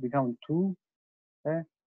coefficient become 2. Okay,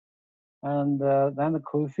 and then the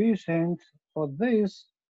coefficient for this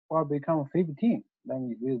will become 15. Then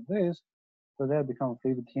you use this, so that becomes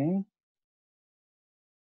 15.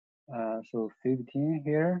 So 15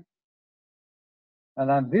 here. And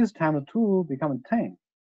then this time 2 becomes 10.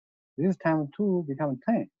 This time 2 becomes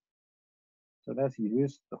 10. So let's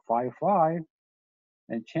use the 5, 5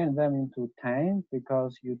 and change them into 10,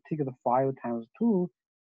 because you take the 5 times 2,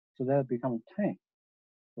 so that becomes 10.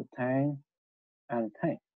 So 10 and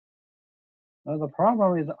 10. Now the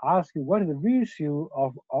problem is asking what is the ratio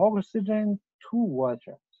of oxygen to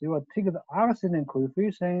water. So you will take the oxygen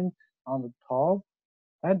coefficient on the top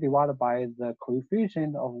and divide by the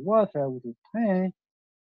coefficient of water, which is 10,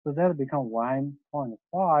 So that becomes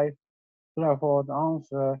 1.5. Therefore, the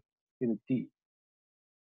answer is D.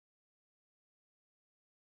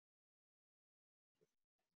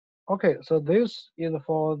 Okay, so this is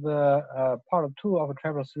for the part 2 of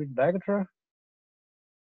chapter 3 lecture.